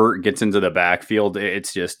once Bert gets into the backfield,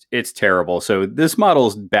 it's terrible. So this model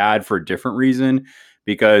is bad for a different reason,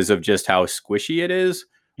 because of just how squishy it is.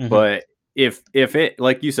 Mm-hmm. But if it,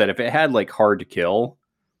 like you said, if it had like hard to kill,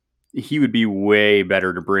 he would be way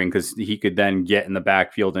better to bring, because he could then get in the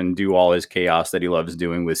backfield and do all his chaos that he loves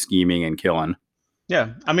doing with scheming and killing.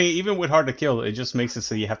 Yeah, I mean, even with hard to kill, it just makes it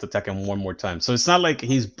so you have to attack him 1 more time. So it's not like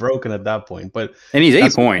he's broken at that point. And he's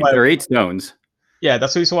 8 points or 8 stones. Yeah,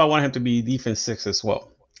 that's the reason why I want him to be defense 6 as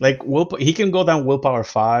well. Like he can go down willpower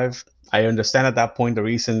 5. I understand at that point the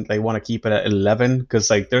reason they want to keep it at 11, because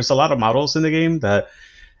like there's a lot of models in the game that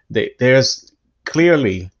there's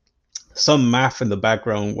clearly some math in the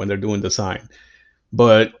background when they're doing design,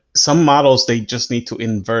 but some models they just need to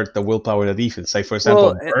invert the willpower and the defense. Like for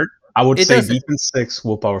example, Bert, I would It say doesn't- defense 6,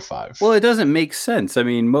 willpower 5. Well, it doesn't make sense. I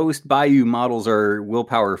mean, most Bayou models are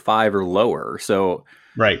willpower 5 or lower. So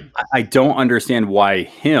right. I don't understand why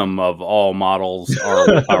him of all models are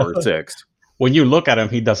willpower 6. When you look at him,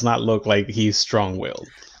 he does not look like he's strong-willed.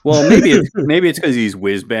 Well, maybe it's because he's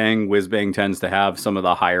Whizbang. Whizbang tends to have some of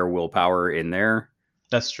the higher willpower in there.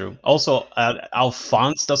 That's true. Also,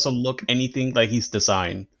 Alphonse doesn't look anything like he's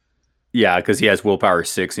designed. Yeah, because he has willpower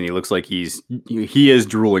 6, and he looks like he is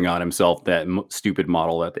drooling on himself. That stupid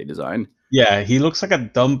model that they designed. Yeah, he looks like a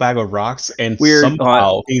dumb bag of rocks, and Weird.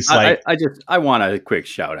 somehow he's like. I want a quick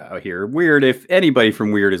shout out here. Weird. If anybody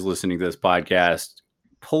from Weird is listening to this podcast,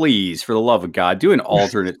 please, for the love of God, do an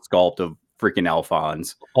alternate sculpt of freaking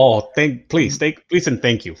Alphonse. Oh, please, and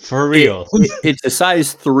thank you for real. It's a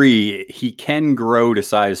size 3. He can grow to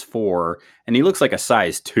size 4, and he looks like a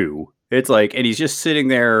size 2. It's like, and he's just sitting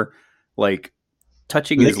there, like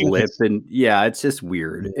touching his lip, and yeah, it's just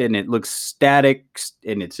weird, and it looks static,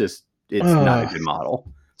 and it's not a good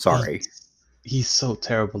model. Sorry, he's so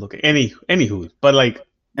terrible looking. Anywho, but like.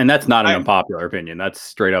 And that's not an unpopular opinion. That's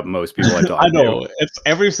straight up most people I talk to. I know. It's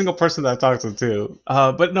every single person that I talk to, too.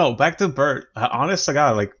 But no, back to Bert. Honest to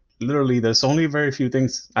God, like, literally, there's only very few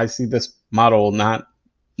things I see this model not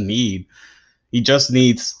need. He just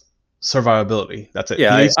needs survivability. That's it.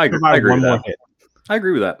 Yeah, I agree with that. Hit. I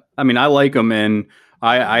agree with that. I mean, I like him, and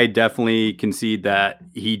I definitely concede that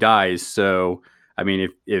he dies. So, I mean,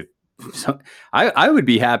 if so, I would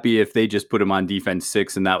be happy if they just put him on defense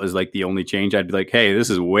 6 and that was like the only change. I'd be like, hey, this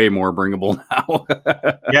is way more bringable now.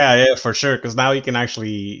 yeah, for sure. Because now he can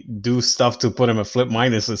actually do stuff to put him at flip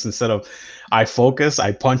minuses instead of I focus,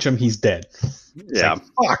 I punch him, he's dead. Yeah.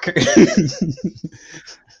 Like, fuck.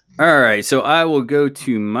 All right, so I will go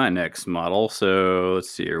to my next model. So let's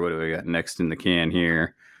see here. What do we got next in the can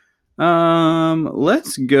here?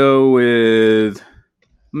 Let's go with.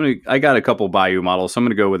 I got a couple Bayou models, so I'm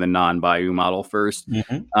gonna go with a non-Bayou model first.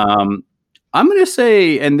 Mm-hmm. I'm gonna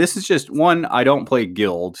say, and this is just one. I don't play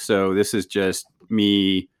Guild, so this is just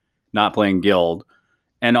me not playing Guild.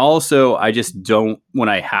 And also, I just don't. When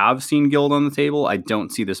I have seen Guild on the table, I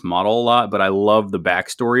don't see this model a lot. But I love the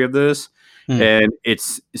backstory of this, and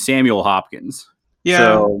it's Samuel Hopkins. Yeah.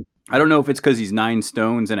 So I don't know if it's because he's 9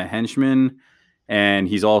 stones and a henchman, and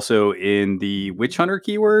he's also in the Witch Hunter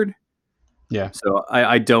keyword. Yeah. So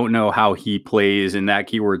I don't know how he plays in that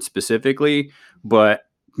keyword specifically, but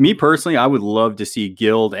me personally, I would love to see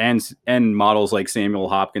Guild and models like Samuel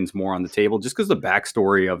Hopkins more on the table, just because the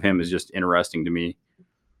backstory of him is just interesting to me.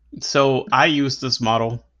 So I use this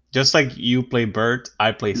model just like you play Bert,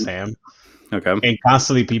 I play Sam. Okay. And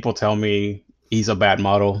constantly people tell me he's a bad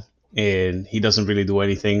model and he doesn't really do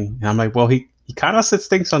anything. And I'm like, well, he kind of sets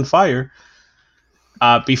things on fire.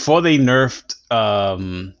 Before they nerfed,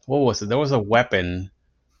 what was it? There was a weapon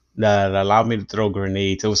that allowed me to throw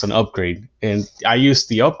grenades. It was an upgrade. And I used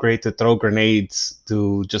the upgrade to throw grenades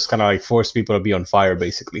to just kind of like force people to be on fire,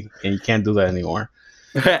 basically. And you can't do that anymore.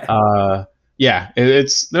 Yeah,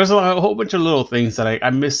 there's a whole bunch of little things that I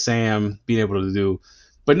miss Sam being able to do.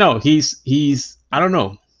 But no, he's I don't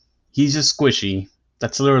know. He's just squishy.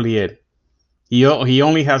 That's literally it. He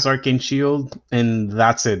only has Arcane Shield, and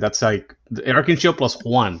that's it. That's like Arcane Shield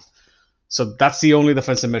 +1. So that's the only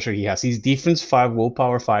defensive measure he has. He's defense 5,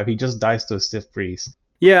 willpower 5. He just dies to a stiff freeze.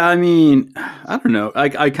 Yeah, I mean, I don't know.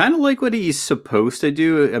 I kind of like what he's supposed to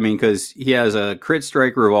do. I mean, because he has a crit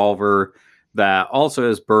strike revolver that also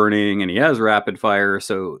has burning, and he has rapid fire.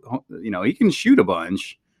 So, he can shoot a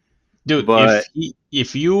bunch. Dude, but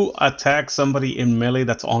if you attack somebody in melee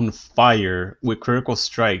that's on fire with critical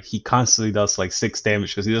strike, he constantly does like 6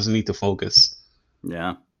 damage because he doesn't need to focus.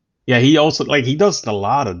 Yeah. Yeah, he also he does a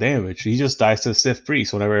lot of damage. He just dies to a stiff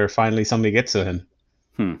freeze whenever finally somebody gets to him.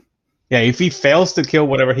 Yeah, if he fails to kill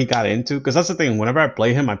whatever he got into, because that's the thing. Whenever I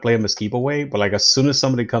play him as keep away. But like as soon as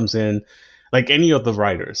somebody comes in, like any of the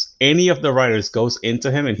riders goes into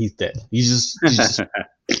him and he's dead. He's just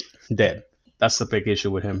dead. That's the big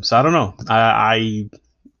issue with him. So I don't know. I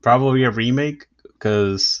probably a remake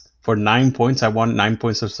because for 9 points, I want 9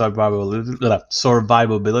 points of survivability,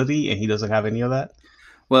 and he doesn't have any of that.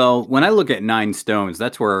 Well, when I look at 9 stones,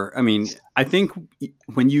 that's where, I mean, I think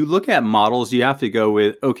when you look at models, you have to go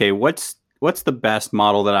with, okay, what's the best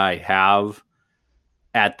model that I have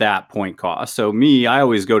at that point cost? So I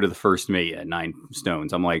always go to the first mate at 9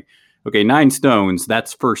 stones. I'm like, okay, 9 stones,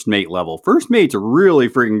 that's first mate level. First mate's really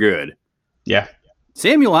freaking good. Yeah.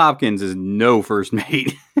 Samuel Hopkins is no first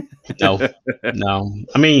mate. No.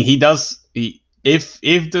 I mean, he does. If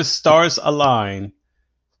the stars align,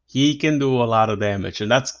 he can do a lot of damage,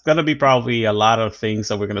 and that's gonna be probably a lot of things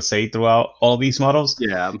that we're gonna say throughout all these models.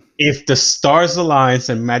 Yeah. If the stars aligns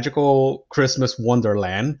in Magical Christmas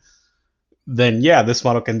Wonderland, then yeah, this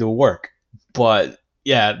model can do work. But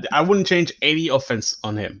yeah, I wouldn't change any offense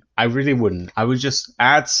on him. I really wouldn't. I would just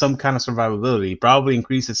add some kind of survivability. Probably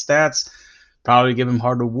increase his stats. Probably give him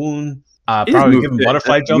harder wound. Probably give him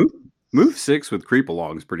butterfly jump. Move 6 with creep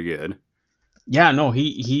along is pretty good. Yeah, no,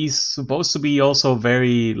 he's supposed to be also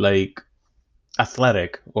very like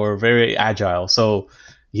athletic or very agile. So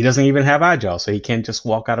he doesn't even have agile, so he can't just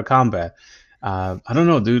walk out of combat. I don't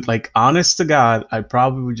know, dude. Like, honest to God, I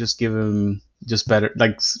probably would just give him just better,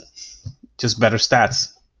 like, just better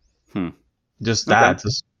stats. Just that. Okay.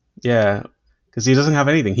 Just, yeah, because he doesn't have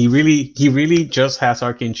anything. He really just has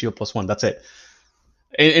Arcane Shield +1. That's it.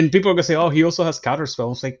 And people are gonna say, "Oh, he also has counter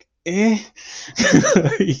spells." Like, if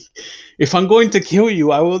I'm going to kill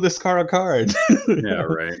you, I will discard a card. Yeah,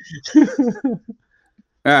 right.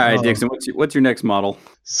 All right, Dixon. What's your next model?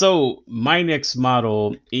 So my next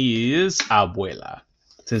model is Abuela.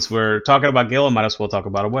 Since we're talking about Gale, I might as well talk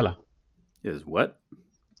about Abuela. Is what?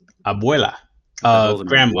 Abuela.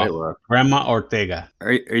 Grandma. Abuela. Grandma Ortega.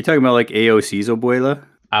 Are you talking about like AOC's Abuela?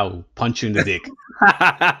 I'll punch you in the dick.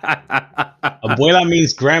 Abuela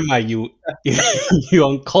means grandma, you you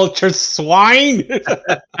uncultured swine.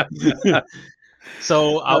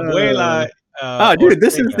 So Abuela. Oh, dude,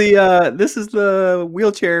 this is Ortega. this is the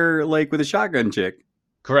wheelchair like with a shotgun chick.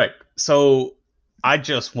 Correct. So I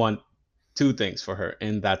just want 2 things for her,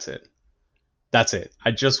 and that's it. That's it.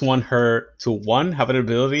 I just want her to, 1, have an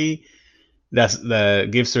ability that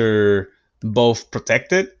gives her both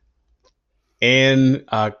protected and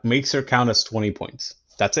makes her count as 20 points.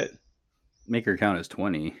 That's it. Make her count as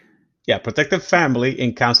 20. Yeah, protected family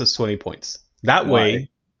and counts as 20 points. That Why?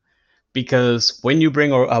 way, because when you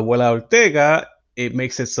bring Abuela Ortega, it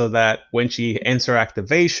makes it so that when she ends her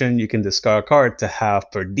activation, you can discard a card to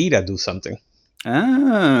have Perdita do something.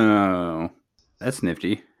 Oh, that's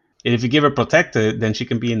nifty. And if you give her protected, then she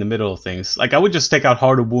can be in the middle of things. Like, I would just take out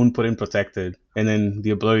harder wound, put in protected, and then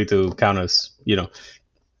the ability to count as,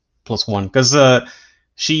 +1. Because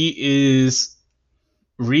she is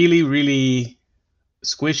really, really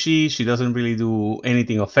squishy. She doesn't really do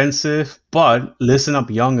anything offensive, but Listen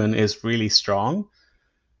Up Young'un is really strong,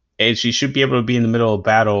 and she should be able to be in the middle of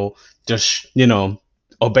battle, just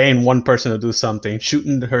obeying one person to do something,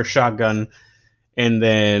 shooting her shotgun, and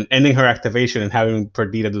then ending her activation and having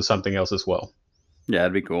Perdita do something else as well. Yeah,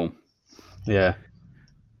 that'd be cool. Yeah.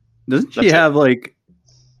 Doesn't she have like,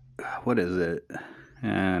 what is it? I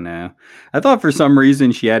don't know. I thought for some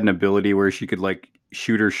reason she had an ability where she could like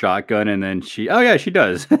shoot her shotgun and then she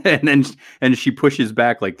does. and she pushes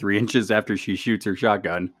back like 3 inches after she shoots her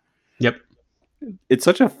shotgun. Yep. It's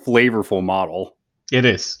such a flavorful model. It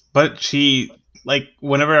is. But she, like,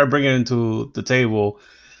 whenever I bring it into the table,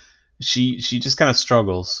 she just kind of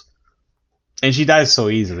struggles. And she dies so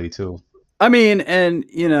easily too. I mean, and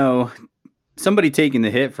somebody taking the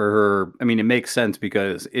hit for her, I mean, it makes sense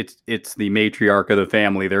because it's the matriarch of the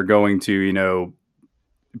family. They're going to,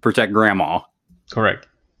 protect grandma. Correct.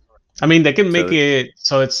 I mean, they can make it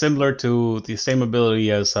so it's similar to the same ability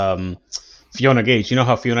as Fiona Gage. You know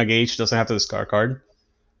how Fiona Gage doesn't have to discard a card?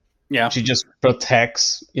 Yeah. She just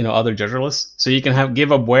protects, other judgerless. So you can give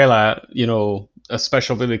Abuela, a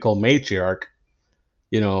special ability called Matriarch,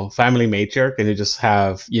 family matriarch, and you just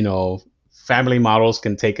have, family models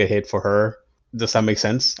can take a hit for her. Does that make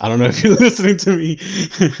sense? I don't know if you're listening to me.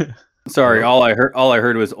 Sorry, all I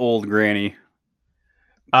heard was old granny.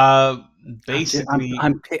 Basically,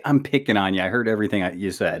 I'm picking on you. I heard everything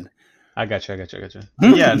you said. I got you.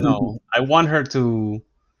 Yeah, no, I want her to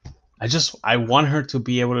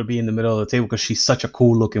be able to be in the middle of the table because she's such a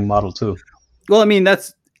cool looking model too. Well,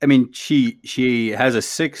 she has a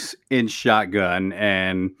 6-inch shotgun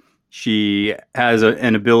and she has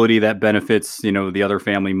an ability that benefits, the other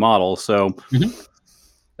family model. So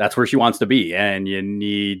that's where she wants to be. And you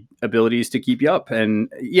need abilities to keep you up.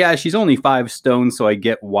 And yeah, she's only 5 stone. So I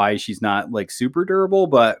get why she's not like super durable,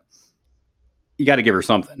 but you got to give her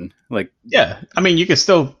something. Like, yeah, I mean, you can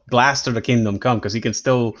still blast her to Kingdom Come because you can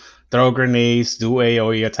still throw grenades, do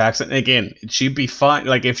AoE attacks. And again, she'd be fine.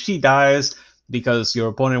 Like, if she dies because your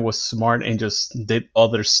opponent was smart and just did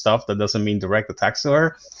other stuff that doesn't mean direct attacks to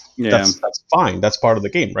her, that's fine. That's part of the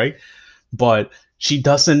game, right? But she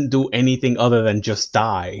doesn't do anything other than just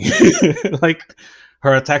die. Like,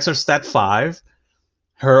 her attacks are stat 5.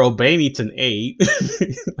 Her obey needs an 8.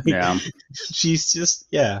 Yeah. She's just,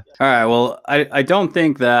 yeah. All right. Well, I don't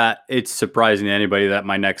think that it's surprising to anybody that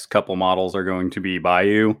my next couple models are going to be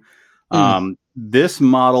Bayou. This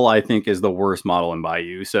model, I think, is the worst model in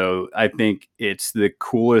Bayou. So I think it's the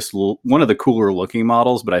coolest, one of the cooler looking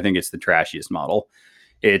models, but I think it's the trashiest model.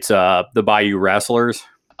 It's the Bayou Wrestlers.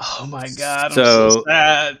 Oh my god! So, I'm so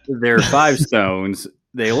sad. They're 5 stones.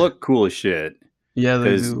 They look cool as shit. Yeah,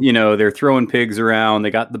 they Because, do. they're throwing pigs around. They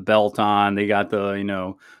got the belt on. They got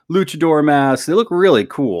the, luchador mask. They look really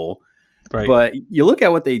cool. Right. But you look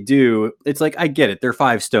at what they do, it's like, I get it. They're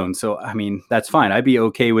 5 stones. So, I mean, that's fine. I'd be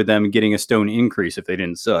okay with them getting a stone increase if they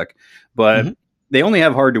didn't suck. But they only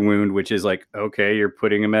have hard to wound, which is like, okay, you're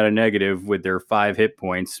putting them at a negative with their 5 hit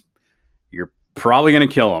points. You're probably going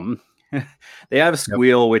to kill them. They have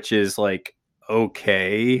Squeal, which is like,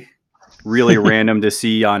 okay, really random to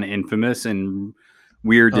see on Infamous and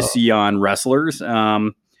weird to see on Wrestlers.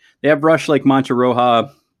 They have Rush like Mancha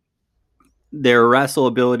Roja. Their wrestle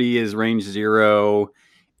ability is range 0.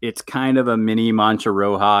 It's kind of a mini Mancha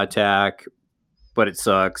Roja attack, but it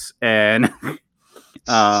sucks. And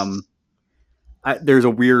there's a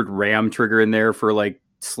weird ram trigger in there for like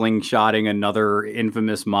slingshotting another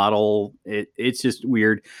Infamous model. It's just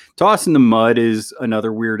weird. Toss in the Mud is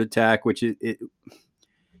another weird attack, which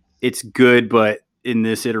it's good, but in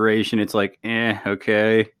this iteration, it's like,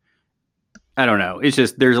 okay. I don't know. It's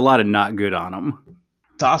just there's a lot of not good on them.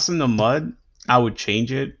 Toss in the Mud, I would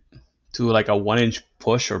change it to like a 1-inch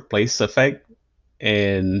push or place effect,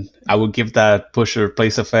 and I would give that push or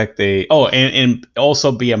place effect and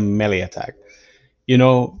also be a melee attack.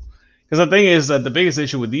 Because the thing is that the biggest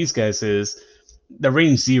issue with these guys is the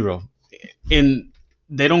range 0, and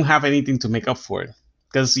they don't have anything to make up for it.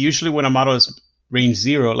 Because usually when a model is range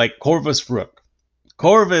 0, like Corvus Rook,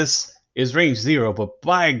 Corvus is range 0, but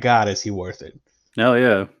by God, is he worth it? Hell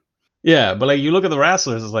yeah. Yeah, but like you look at the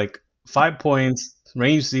Wrestlers, it's like 5 points,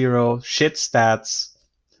 range 0, shit stats.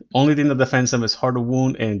 Only thing that defends them is hard to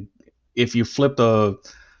wound, and if you flip the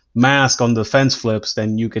mask on the fence flips,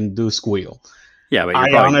 then you can do Squeal. Yeah, but you're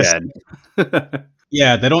probably dead.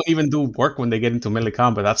 Yeah, they don't even do work when they get into melee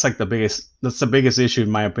combat. That's like the biggest issue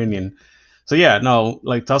in my opinion. So yeah, no,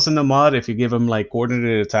 like Toss in the Mud, if you give him like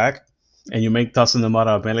coordinated attack and you make Toss in the Mud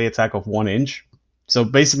a melee attack of 1 inch. So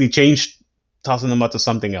basically change Toss in the Mud to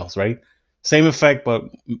something else, right? Same effect, but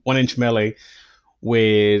 1 inch melee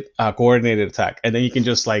with a coordinated attack. And then you can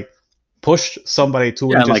just like push somebody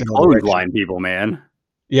 2 inches. Like clothesline people, man.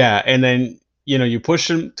 Yeah, and then you push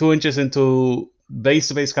them 2 inches into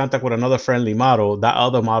base-to-base contact with another friendly model. That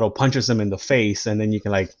other model punches them in the face, and then you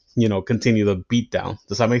can continue the beatdown.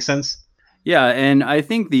 Does that make sense? Yeah, and I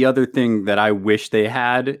think the other thing that I wish they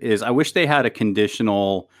had is a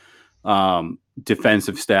conditional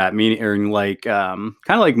defensive stat, meaning like kind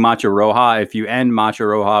of like Macha Roja. If you end Macha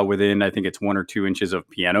Roja within, I think it's 1 or 2 inches of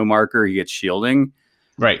piano marker, he gets shielding.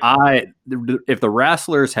 Right. If the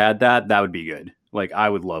Wrestlers had that, that would be good. Like, I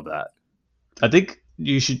would love that. I think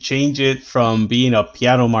you should change it from being a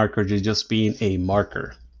piano marker to just being a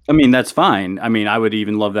marker. I mean, that's fine. I mean, I would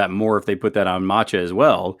even love that more if they put that on Matcha as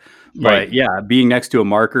well. Right. But yeah, being next to a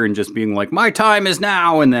marker and just being like, my time is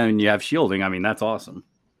now, and then you have shielding. I mean, that's awesome.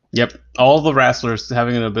 Yep. All the Wrestlers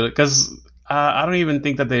having an ability, because I don't even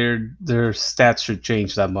think that their stats should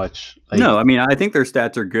change that much. Like, no, I mean, I think their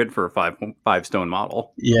stats are good for a 5 stone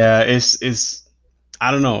model. Yeah, it's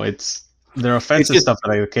I don't know. It's their offensive stuff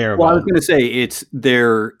that I care about. Well, I was going to say it's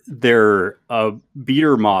their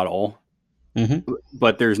beater model,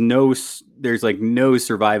 but there's no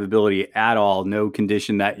survivability at all, no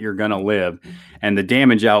condition that you're going to live, and the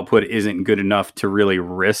damage output isn't good enough to really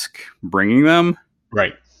risk bringing them.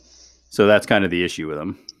 Right. So that's kind of the issue with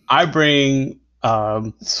them. I bring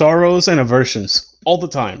sorrows and aversions all the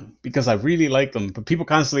time because I really like them, but people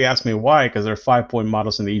constantly ask me why, because they're 5-point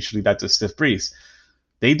models and they usually die to Stiff Breeze.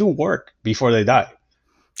 They do work before they die.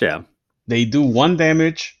 Yeah. They do 1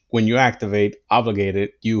 damage when you activate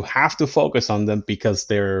Obligated. You have to focus on them because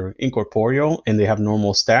they're incorporeal and they have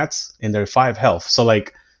normal stats and they're 5 health. So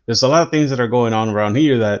like there's a lot of things that are going on around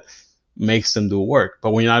here that makes them do work.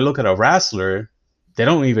 But when I look at a Wrestler, they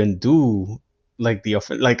don't even do like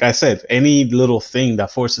like I said, any little thing that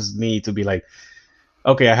forces me to be like,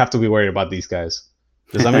 okay, I have to be worried about these guys.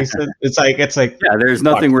 Does that make sense? It's like yeah. There's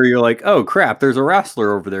nothing where you're like, oh crap, there's a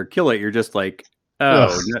Wrestler over there, kill it. You're just like,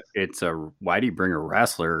 oh, no, why do you bring a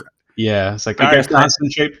Wrestler? Yeah, it's like I guess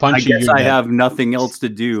concentrate punching. I guess I have nothing else to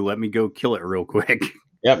do. Let me go kill it real quick.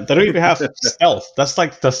 Yeah, they don't even have stealth. That's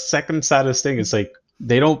like the second saddest thing. It's like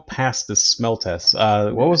they don't pass the smell test.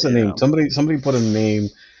 What was the name? Somebody put a name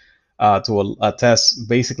to a test,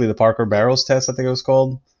 basically the Parker Barrows test, I think it was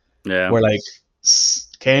called. Yeah. Where like,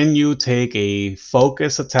 can you take a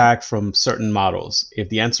focus attack from certain models? If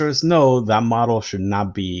the answer is no, that model should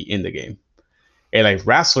not be in the game. And like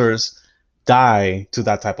Wrestlers, die to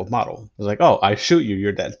that type of model. It's like, oh, I shoot you,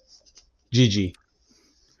 you're dead. GG.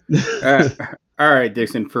 All right,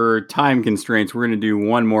 Dixon. For time constraints, we're going to do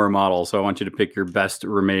one more model. So I want you to pick your best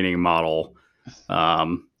remaining model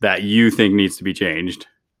that you think needs to be changed.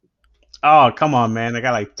 Oh, come on, man. I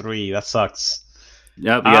got like 3. That sucks.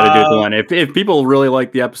 Yep, you got to do one. If people really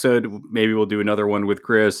like the episode, maybe we'll do another one with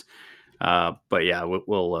Chris. But yeah,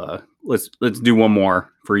 we'll let's do one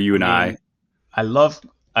more for you and I.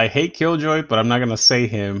 I hate Killjoy, but I'm not gonna say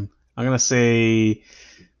him. I'm gonna say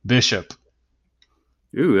Bishop.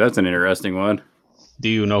 Ooh, that's an interesting one. Do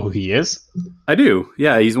you know who he is? I do.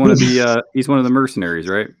 Yeah, he's one of the mercenaries,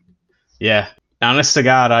 right? Yeah. Honest to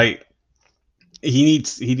God, he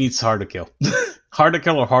needs hard to kill. Hard to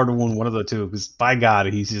kill or hard to wound, one of the two. Because by God,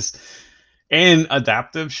 he's just, and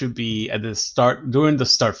adaptive should be at the start, during the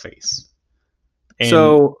start phase. And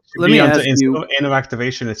so let me ask you, end of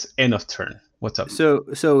activation, it's end of turn. What's up? So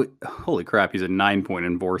holy crap, he's a 9-point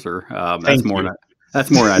enforcer. That's more than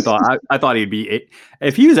I thought. I thought he'd be 8.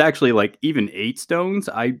 If he was actually like even 8 stones,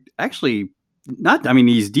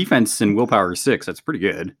 he's defense and willpower 6. That's pretty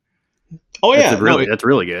good. Oh yeah, that's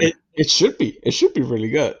really good. It should be. It should be really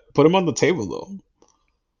good. Put him on the table though.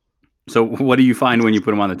 So what do you find when you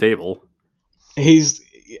put him on the table? He's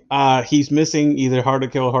missing either hard to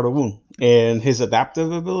kill or hard to wound, and his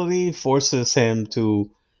adaptive ability forces him to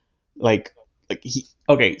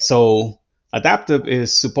So adaptive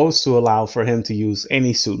is supposed to allow for him to use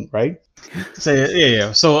any suit, right?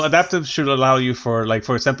 Yeah. So adaptive should allow you for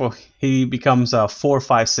example, he becomes 4,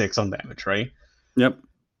 5, 6 on damage, right? Yep.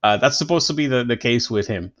 That's supposed to be the case with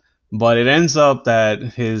him, but it ends up that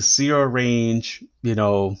his 0 range,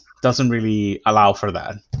 doesn't really allow for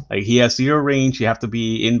that. Like he has 0 range, you have to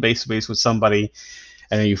be in base to base with somebody,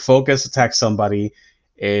 and then you focus attack somebody,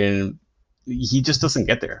 and he just doesn't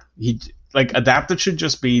get there. Adaptive should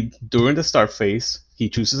just be during the start phase. He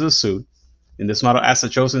chooses a suit, in this model as a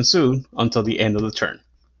chosen suit until the end of the turn.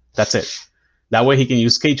 That's it. That way he can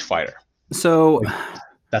use Cage Fighter. So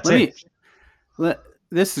that's it.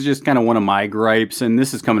 This is just kind of one of my gripes, and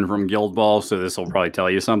this is coming from Guild Ball, so this will probably tell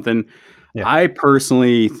you something. Yeah. I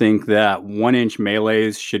personally think that 1-inch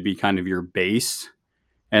melees should be kind of your base,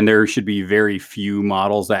 and there should be very few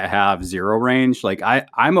models that have 0 range. Like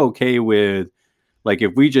I'm okay with, like,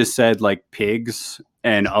 if we just said like pigs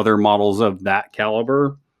and other models of that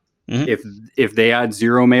caliber, if they had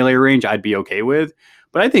 0 melee range, I'd be okay with.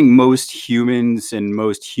 But I think most humans and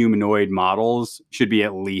most humanoid models should be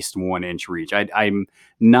at least 1-inch reach. I'm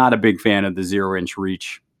not a big fan of the 0-inch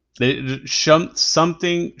reach.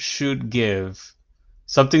 Something should be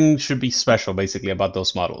special, basically, about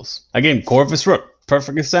those models. Again, Corvus Rook,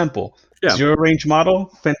 perfect example. Yeah. 0 range model,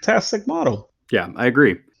 fantastic model. Yeah, I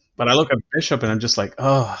agree. But I look at Bishop and I'm just like,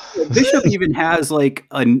 oh. Bishop even has like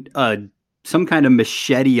some kind of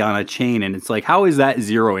machete on a chain, and it's like, how is that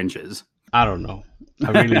 0 inches? I don't know.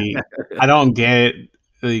 I don't get it.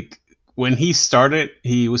 Like when he started,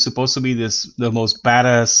 he was supposed to be the most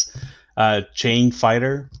badass chain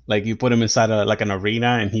fighter. Like you put him inside an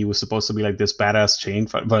arena, and he was supposed to be like this badass chain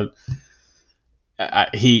fighter. But I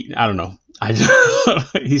don't know.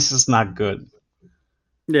 He's just not good.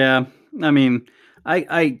 Yeah, I mean,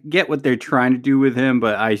 I get what they're trying to do with him,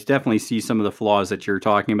 but I definitely see some of the flaws that you're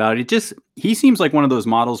talking about. He seems like one of those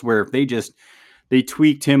models where if they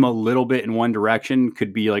tweaked him a little bit in one direction,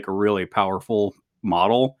 could be like a really powerful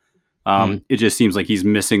model. It just seems like he's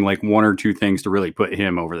missing like 1 or 2 things to really put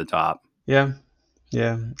him over the top. Yeah.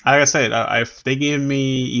 Like I said, if they give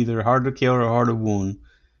me either hard to kill or hard to wound,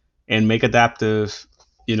 and make adaptive,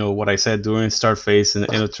 what I said during start phase and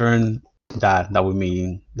in a turn, that would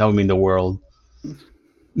mean the world.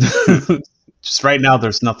 Just right now,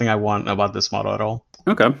 there's nothing I want about this model at all.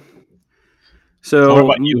 Okay. So what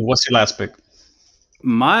about you? What's your last pick?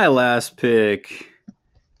 My last pick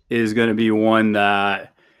is going to be one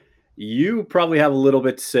that you probably have a little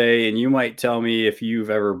bit to say, and you might tell me if you've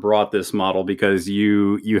ever brought this model because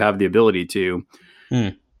you have the ability to.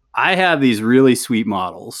 I have these really sweet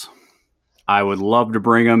models. I would love to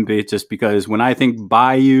bring them just because when I think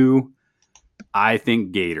Bayou, I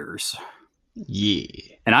think Gators. Yeah.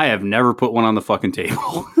 And I have never put one on the fucking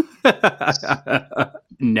table.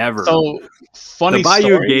 Never. So funny the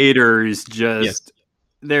Bayou story. Gators just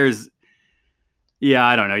I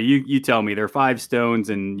don't know. You tell me they're 5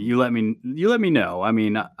 stones, and you let me know. I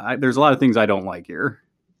mean, there's a lot of things I don't like here.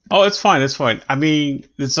 Oh, it's fine. I mean,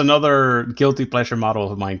 it's another guilty pleasure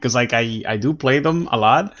model of mine because I do play them a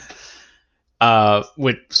lot.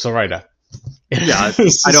 With Zoraida. Yeah,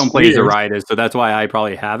 I don't play Zoraida, so that's why I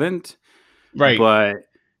probably haven't. Right. But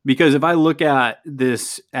because if I look at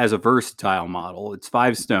this as a versatile model, it's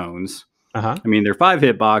 5 stones. Uh-huh. I mean, they're 5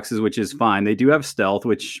 hit boxes, which is fine. They do have stealth,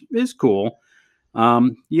 which is cool.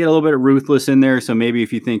 You get a little bit of ruthless in there, so maybe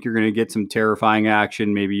if you think you're going to get some terrifying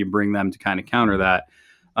action, maybe you bring them to kind of counter that.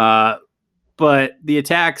 But the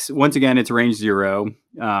attacks, once again, it's range 0,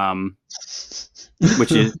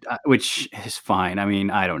 which is fine. I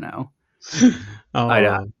mean, I don't know.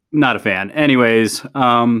 I'm not a fan. Anyways,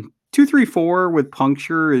 2, 3, 4 with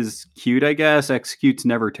puncture is cute, I guess. Execute's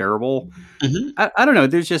never terrible. I don't know.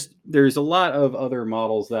 There's a lot of other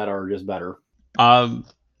models that are just better.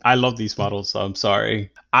 I love these models, so I'm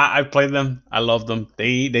sorry. I played them. I love them.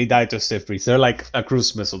 They die to stiff breeze. They're like a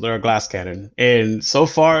cruise missile. They're a glass cannon. And so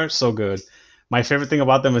far, so good. My favorite thing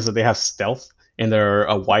about them is that they have stealth and they're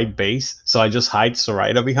a white base. So I just hide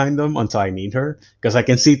Zoraida behind them until I need her because I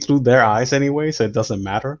can see through their eyes anyway, so it doesn't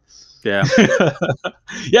matter. Yeah.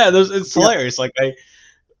 Yeah, it's hilarious. Like I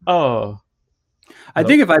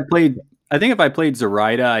think if I played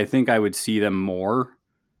Zoraida, I think I would see them more.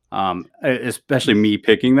 Especially me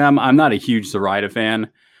picking them. I'm not a huge Zoraida fan.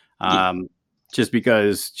 Just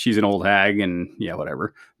because she's an old hag and yeah,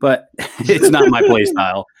 whatever. But it's not my play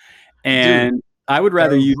style. And dude, I would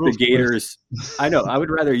rather use the Gators. I know. I would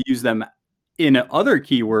rather use them in other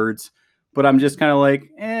keywords, but I'm just kind of like,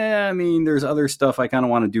 I mean, there's other stuff I kind of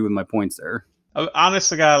want to do with my points there.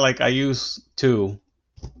 Honestly, guy, like I use 2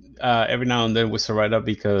 every now and then with Zoraida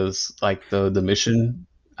because like the mission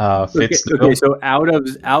fits. Okay, so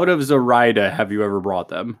out of Zoraida, have you ever brought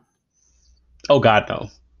them? Oh God, no.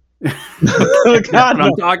 That's what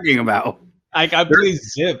I'm talking about. I play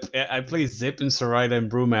Zip. I play Zip and Zoraida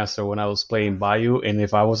and Brewmaster when I was playing Bayou, and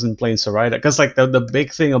if I wasn't playing Zoraida, because like the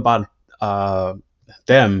big thing about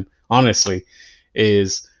them, honestly,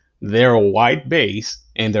 is they're a white base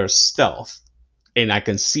and they're stealth, and I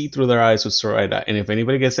can see through their eyes with Zoraida. And if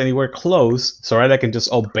anybody gets anywhere close, Zoraida can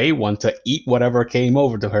just obey one to eat whatever came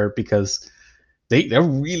over to her because they're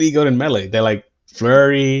really good in melee. They're like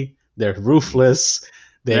flurry. They're ruthless.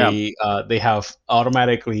 They have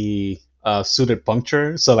automatically suited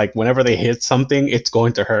puncture, so like whenever they hit something, it's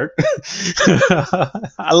going to hurt.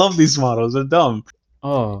 I love these models. They're dumb.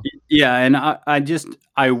 Oh yeah, and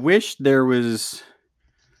I wish there was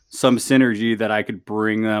some synergy that I could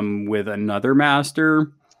bring them with another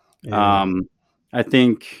master. Yeah. I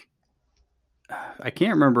think I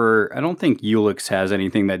can't remember. I don't think Ulix has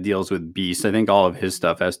anything that deals with beasts. I think all of his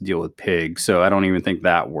stuff has to deal with pigs, so I don't even think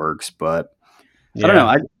that works. But yeah. I don't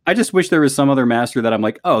know. I just wish there was some other master that I'm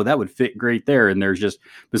like, oh, that would fit great there. And there's just,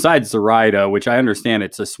 besides Zoraida, which I understand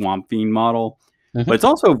it's a Swamp Fiend model, but it's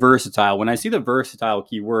also versatile. When I see the versatile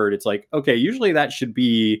keyword, it's like, okay, usually that should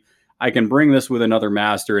be, I can bring this with another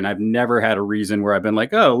master. And I've never had a reason where I've been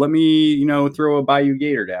like, oh, let me, throw a Bayou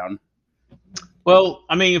Gator down. Well,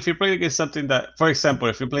 I mean, if you're playing against something that, for example,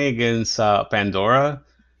 if you're playing against Pandora,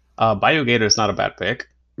 Bayou Gator is not a bad pick.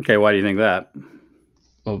 Okay, why do you think that?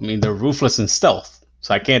 Well, I mean, they're ruthless and stealth,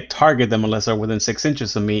 so I can't target them unless they're within 6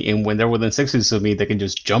 inches of me. And when they're within 6 inches of me, they can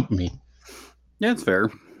just jump me. Yeah, it's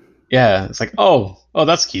fair. Yeah, it's like, oh,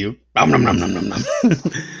 that's cute. Nom, nom, nom, nom, nom, nom.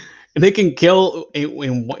 And they can kill,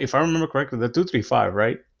 if I remember correctly, they're 2, 3, 5,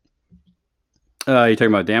 right? You talking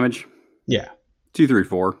about damage? Yeah. 2, 3,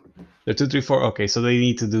 4. They're 2, 3, 4. Okay, so they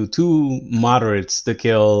need to do 2 moderates to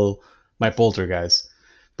kill my poltergeist.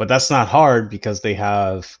 But that's not hard because they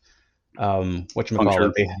have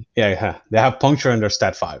whatchamacallit. They have puncture and they're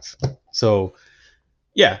stat 5. So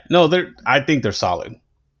yeah, no, I think they're solid.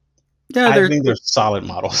 Yeah, I think they're solid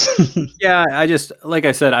models. Yeah, I just, like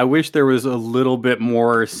I said, I wish there was a little bit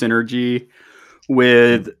more synergy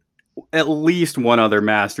with at least one other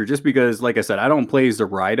master, just because, like I said, I don't play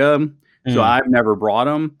Zoraida, so I've never brought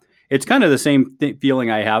them. It's kind of the same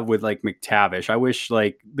feeling I have with like McTavish. I wish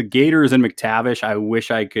like the Gators and McTavish, I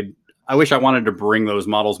wish I wanted to bring those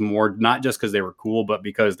models more, not just because they were cool, but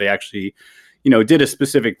because they actually, did a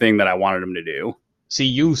specific thing that I wanted them to do. See,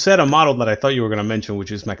 you said a model that I thought you were going to mention,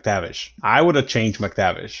 which is McTavish. I would have changed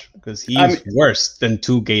McTavish because he's worse than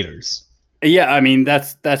 2 Gators. Yeah, I mean,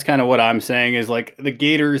 that's kind of what I'm saying is like the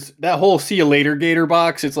Gators, that whole See You Later Gator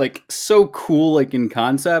box, it's like so cool, like in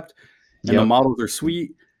concept, and the models are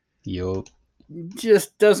sweet. Yup.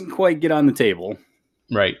 Just doesn't quite get on the table.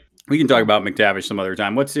 Right. We can talk about McTavish some other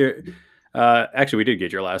time. What's your... actually, we did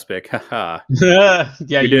get your last pick. Yeah,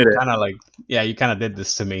 you kind of did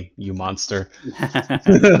this to me, you monster.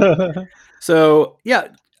 So, yeah,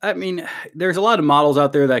 I mean, there's a lot of models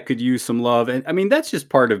out there that could use some love. And I mean, that's just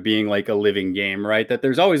part of being like a living game, right? That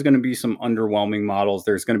there's always going to be some underwhelming models.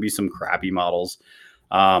 There's going to be some crappy models.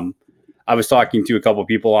 I was talking to a couple of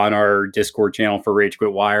people on our Discord channel for Rage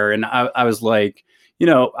Quit Wire, and I was like,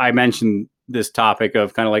 I mentioned this topic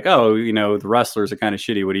of kind of like, oh, the wrestlers are kind of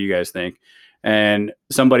shitty. What do you guys think? And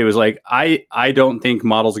somebody was like, I don't think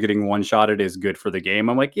models getting one-shotted is good for the game.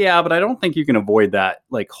 I'm like, yeah, but I don't think you can avoid that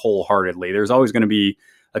like wholeheartedly. There's always going to be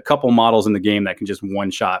a couple models in the game that can just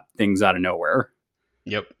one-shot things out of nowhere.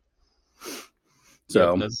 Yep.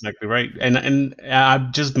 So that's exactly right. And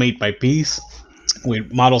I've just made my peace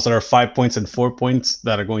with models that are 5 points and 4 points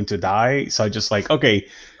that are going to die. So I just like, okay,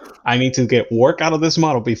 I need to get work out of this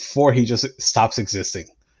model before he just stops existing.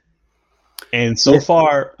 And so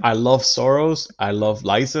far, I love Soros, I love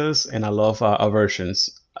Lysas, and I love Aversions.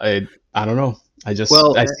 I don't know. I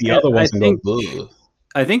see other ones and go, ugh.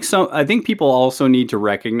 I think people also need to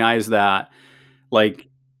recognize that, like,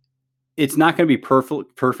 it's not going to be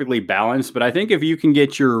perfectly balanced, but I think if you can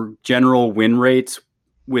get your general win rates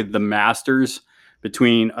with the Masters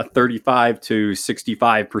between a 35 to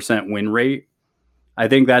 65% win rate, I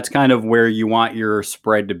think that's kind of where you want your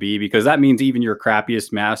spread to be, because that means even your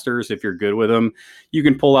crappiest Masters, if you're good with them, you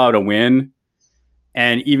can pull out a win.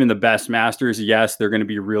 And even the best Masters, yes, they're going to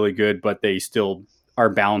be really good, but they still are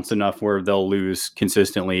balanced enough where they'll lose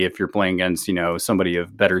consistently if you're playing against, somebody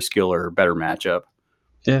of better skill or better matchup.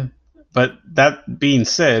 Yeah. But that being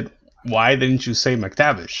said, why didn't you say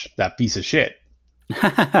McTavish, that piece of shit?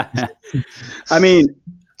 I mean,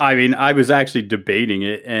 I was actually debating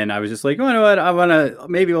it, and I was just like, oh, you know what?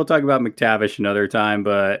 Maybe we'll talk about McTavish another time,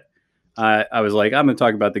 but I was like, I'm going to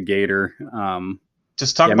talk about the Gator.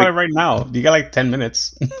 Just talk about it right now. You got like 10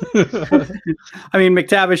 minutes. I mean,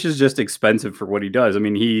 McTavish is just expensive for what he does. I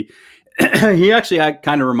mean, he actually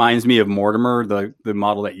kind of reminds me of Mortimer, the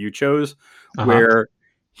model that you chose, where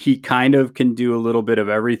he kind of can do a little bit of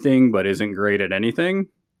everything, but isn't great at anything.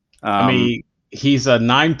 He's a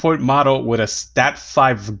 9-point model with a stat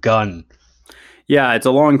 5 gun. Yeah, it's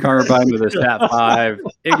a long carbine with a stat 5,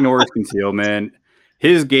 ignores concealment.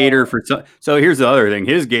 His Gator so here's the other thing.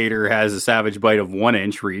 His Gator has a savage bite of 1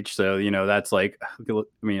 inch reach. So, that's like,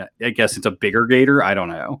 I guess it's a bigger Gator. I don't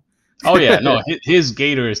know. Oh yeah, no, his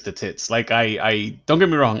Gator is the tits. Like I don't get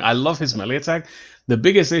me wrong. I love his melee attack. The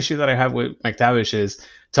biggest issue that I have with McTavish is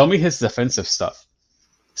tell me his defensive stuff.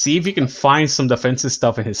 See if you can find some defensive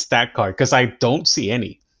stuff in his stat card, because I don't see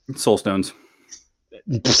any. Soul Stones.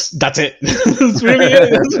 That's it. That's really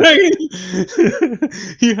it.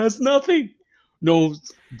 He has nothing. No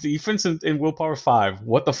defense in Willpower 5.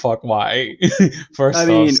 What the fuck? Why? First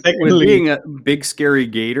off. Secondly, with being a big scary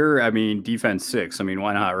Gator, defense 6.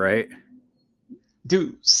 Why not, right?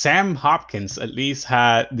 Dude, Sam Hopkins at least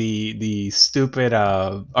had the stupid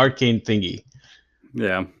arcane thingy.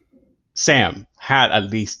 Yeah. Sam had at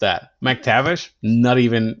least that. McTavish, not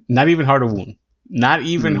even hard to wound. Not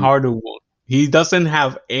even hard to wound. He doesn't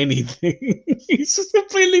have anything. He's just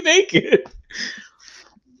completely naked.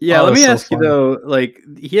 Yeah, let me ask you though, like,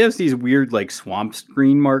 he has these weird like swamp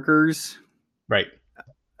screen markers. Right.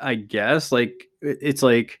 I guess. Like, it's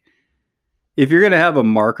like, if you're gonna have a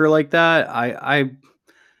marker like that,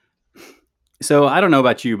 so I don't know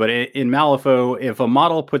about you, but in Malifaux, if a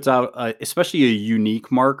model puts out especially a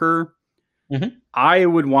unique marker, I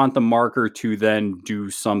would want the marker to then do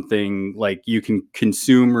something like you can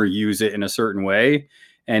consume or use it in a certain way,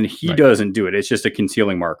 and he doesn't do it. It's just a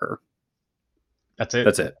concealing marker. That's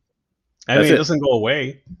it. It doesn't go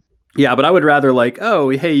away. Yeah, but I would rather like, oh,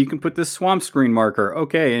 hey, you can put this swamp screen marker.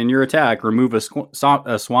 Okay, in your attack, remove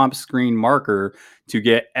a swamp screen marker to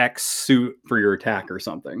get X suit for your attack or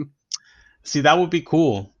something. See, that would be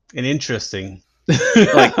cool and interesting.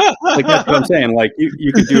 like that's what I'm saying. Like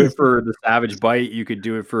you could do it for the Savage Bite. You could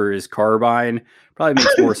do it for his Carbine. Probably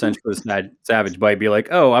makes more sense for the Savage Bite. Be like,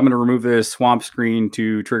 oh, I'm going to remove this swamp screen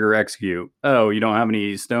to trigger execute. Oh, you don't have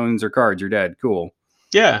any stones or cards. You're dead. Cool.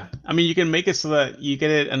 Yeah, you can make it so that you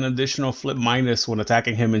get an additional flip minus when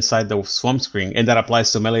attacking him inside the swamp screen, and that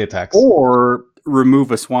applies to melee attacks. Or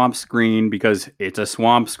remove a swamp screen because it's a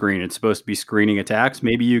swamp screen. It's supposed to be screening attacks.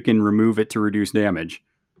 Maybe you can remove it to reduce damage.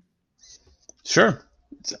 Sure.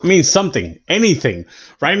 Something, anything.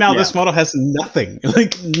 Right now, this model has nothing.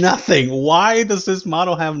 Like, nothing. Why does this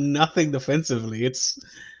model have nothing defensively? It's,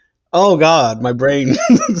 oh God, my brain.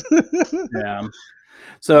 Yeah.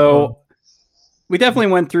 So we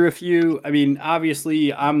definitely went through a few.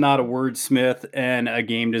 Obviously, I'm not a wordsmith and a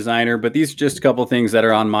game designer, but these are just a couple of things that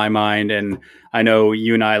are on my mind. And I know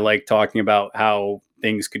you and I like talking about how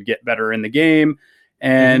things could get better in the game.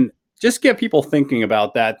 And just get people thinking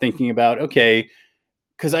about that, okay,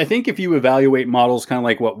 because I think if you evaluate models kind of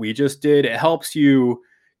like what we just did, it helps you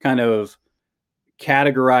kind of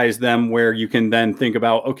categorize them where you can then think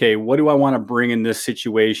about, okay, what do I want to bring in this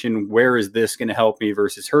situation? Where is this going to help me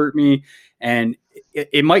versus hurt me? And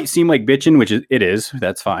it might seem like bitching, which it is,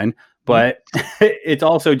 that's fine. but it's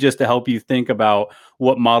also just to help you think about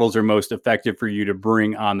what models are most effective for you to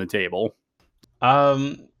bring on the table.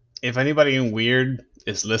 If anybody in Weird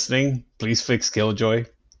is listening, please fix Killjoy.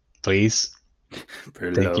 Please.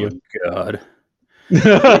 Thank you. God. We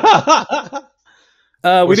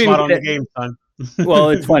we didn't on the game, son. Well,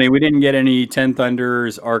 it's funny. We didn't get any 10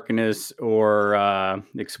 Thunders, Arcanists, or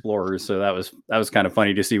Explorers, so that was kind of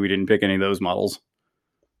funny to see we didn't pick any of those models.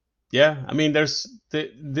 Yeah, I mean, there's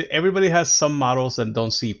everybody has some models that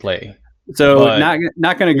don't see play. So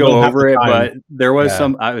not going to go over it, but there was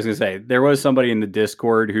Yeah. there was somebody in the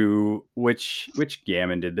Discord who which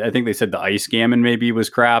Gammon did. I think they said the Ice Gammon maybe was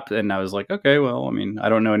crap, and I was like, okay, well, I mean, I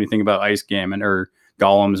don't know anything about Ice Gammon or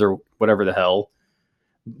Golems or whatever the hell.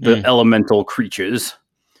 The elemental creatures.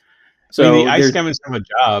 So I mean, the Ice Gamins have a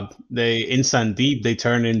job. In Sandeep, they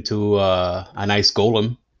turn into an Ice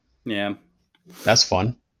Golem. Yeah, that's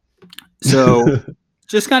fun. So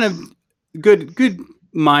just kind of good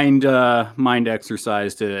mind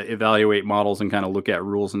exercise to evaluate models and kind of look at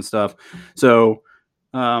rules and stuff. So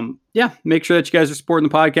make sure that you guys are supporting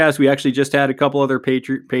the podcast. We actually just had a couple other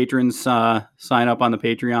patrons sign up on the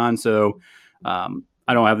Patreon. So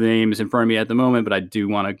I don't have the names in front of me at the moment, but I do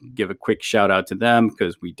want to give a quick shout out to them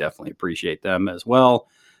because we definitely appreciate them as well.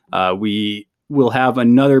 We will have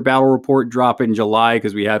another battle report drop in July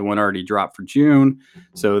because we had one already drop for June.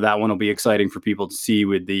 So that one will be exciting for people to see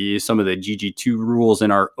with some of the GG2 rules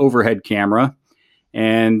in our overhead camera.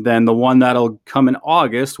 And then the one that'll come in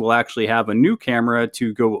August will actually have a new camera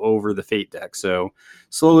to go over the Fate deck. So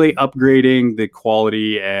slowly upgrading the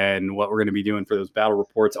quality and what we're going to be doing for those battle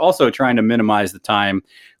reports. Also trying to minimize the time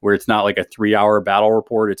where it's not like a 3-hour battle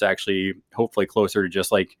report. It's actually hopefully closer to just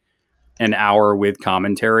like an hour with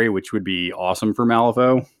commentary, which would be awesome for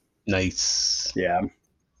Malifaux. Nice. Yeah.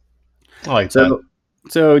 I like that.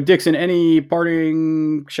 So Dixon, any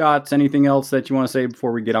parting shots, anything else that you want to say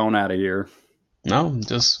before we get on out of here? No,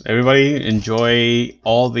 just everybody enjoy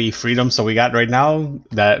all the freedoms that we got right now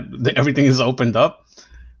that everything is opened up.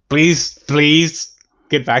 Please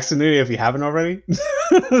get vaccinated if you haven't already.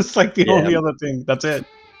 It's like the only other thing. That's it.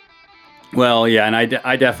 Well, yeah, and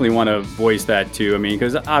I definitely want to voice that too. I mean,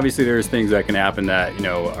 because obviously there's things that can happen that,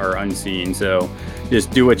 are unseen. So just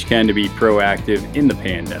do what you can to be proactive in the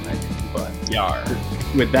pandemic. But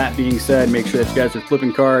with that being said, make sure that you guys are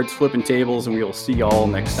flipping cards, flipping tables, and we will see y'all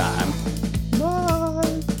next time.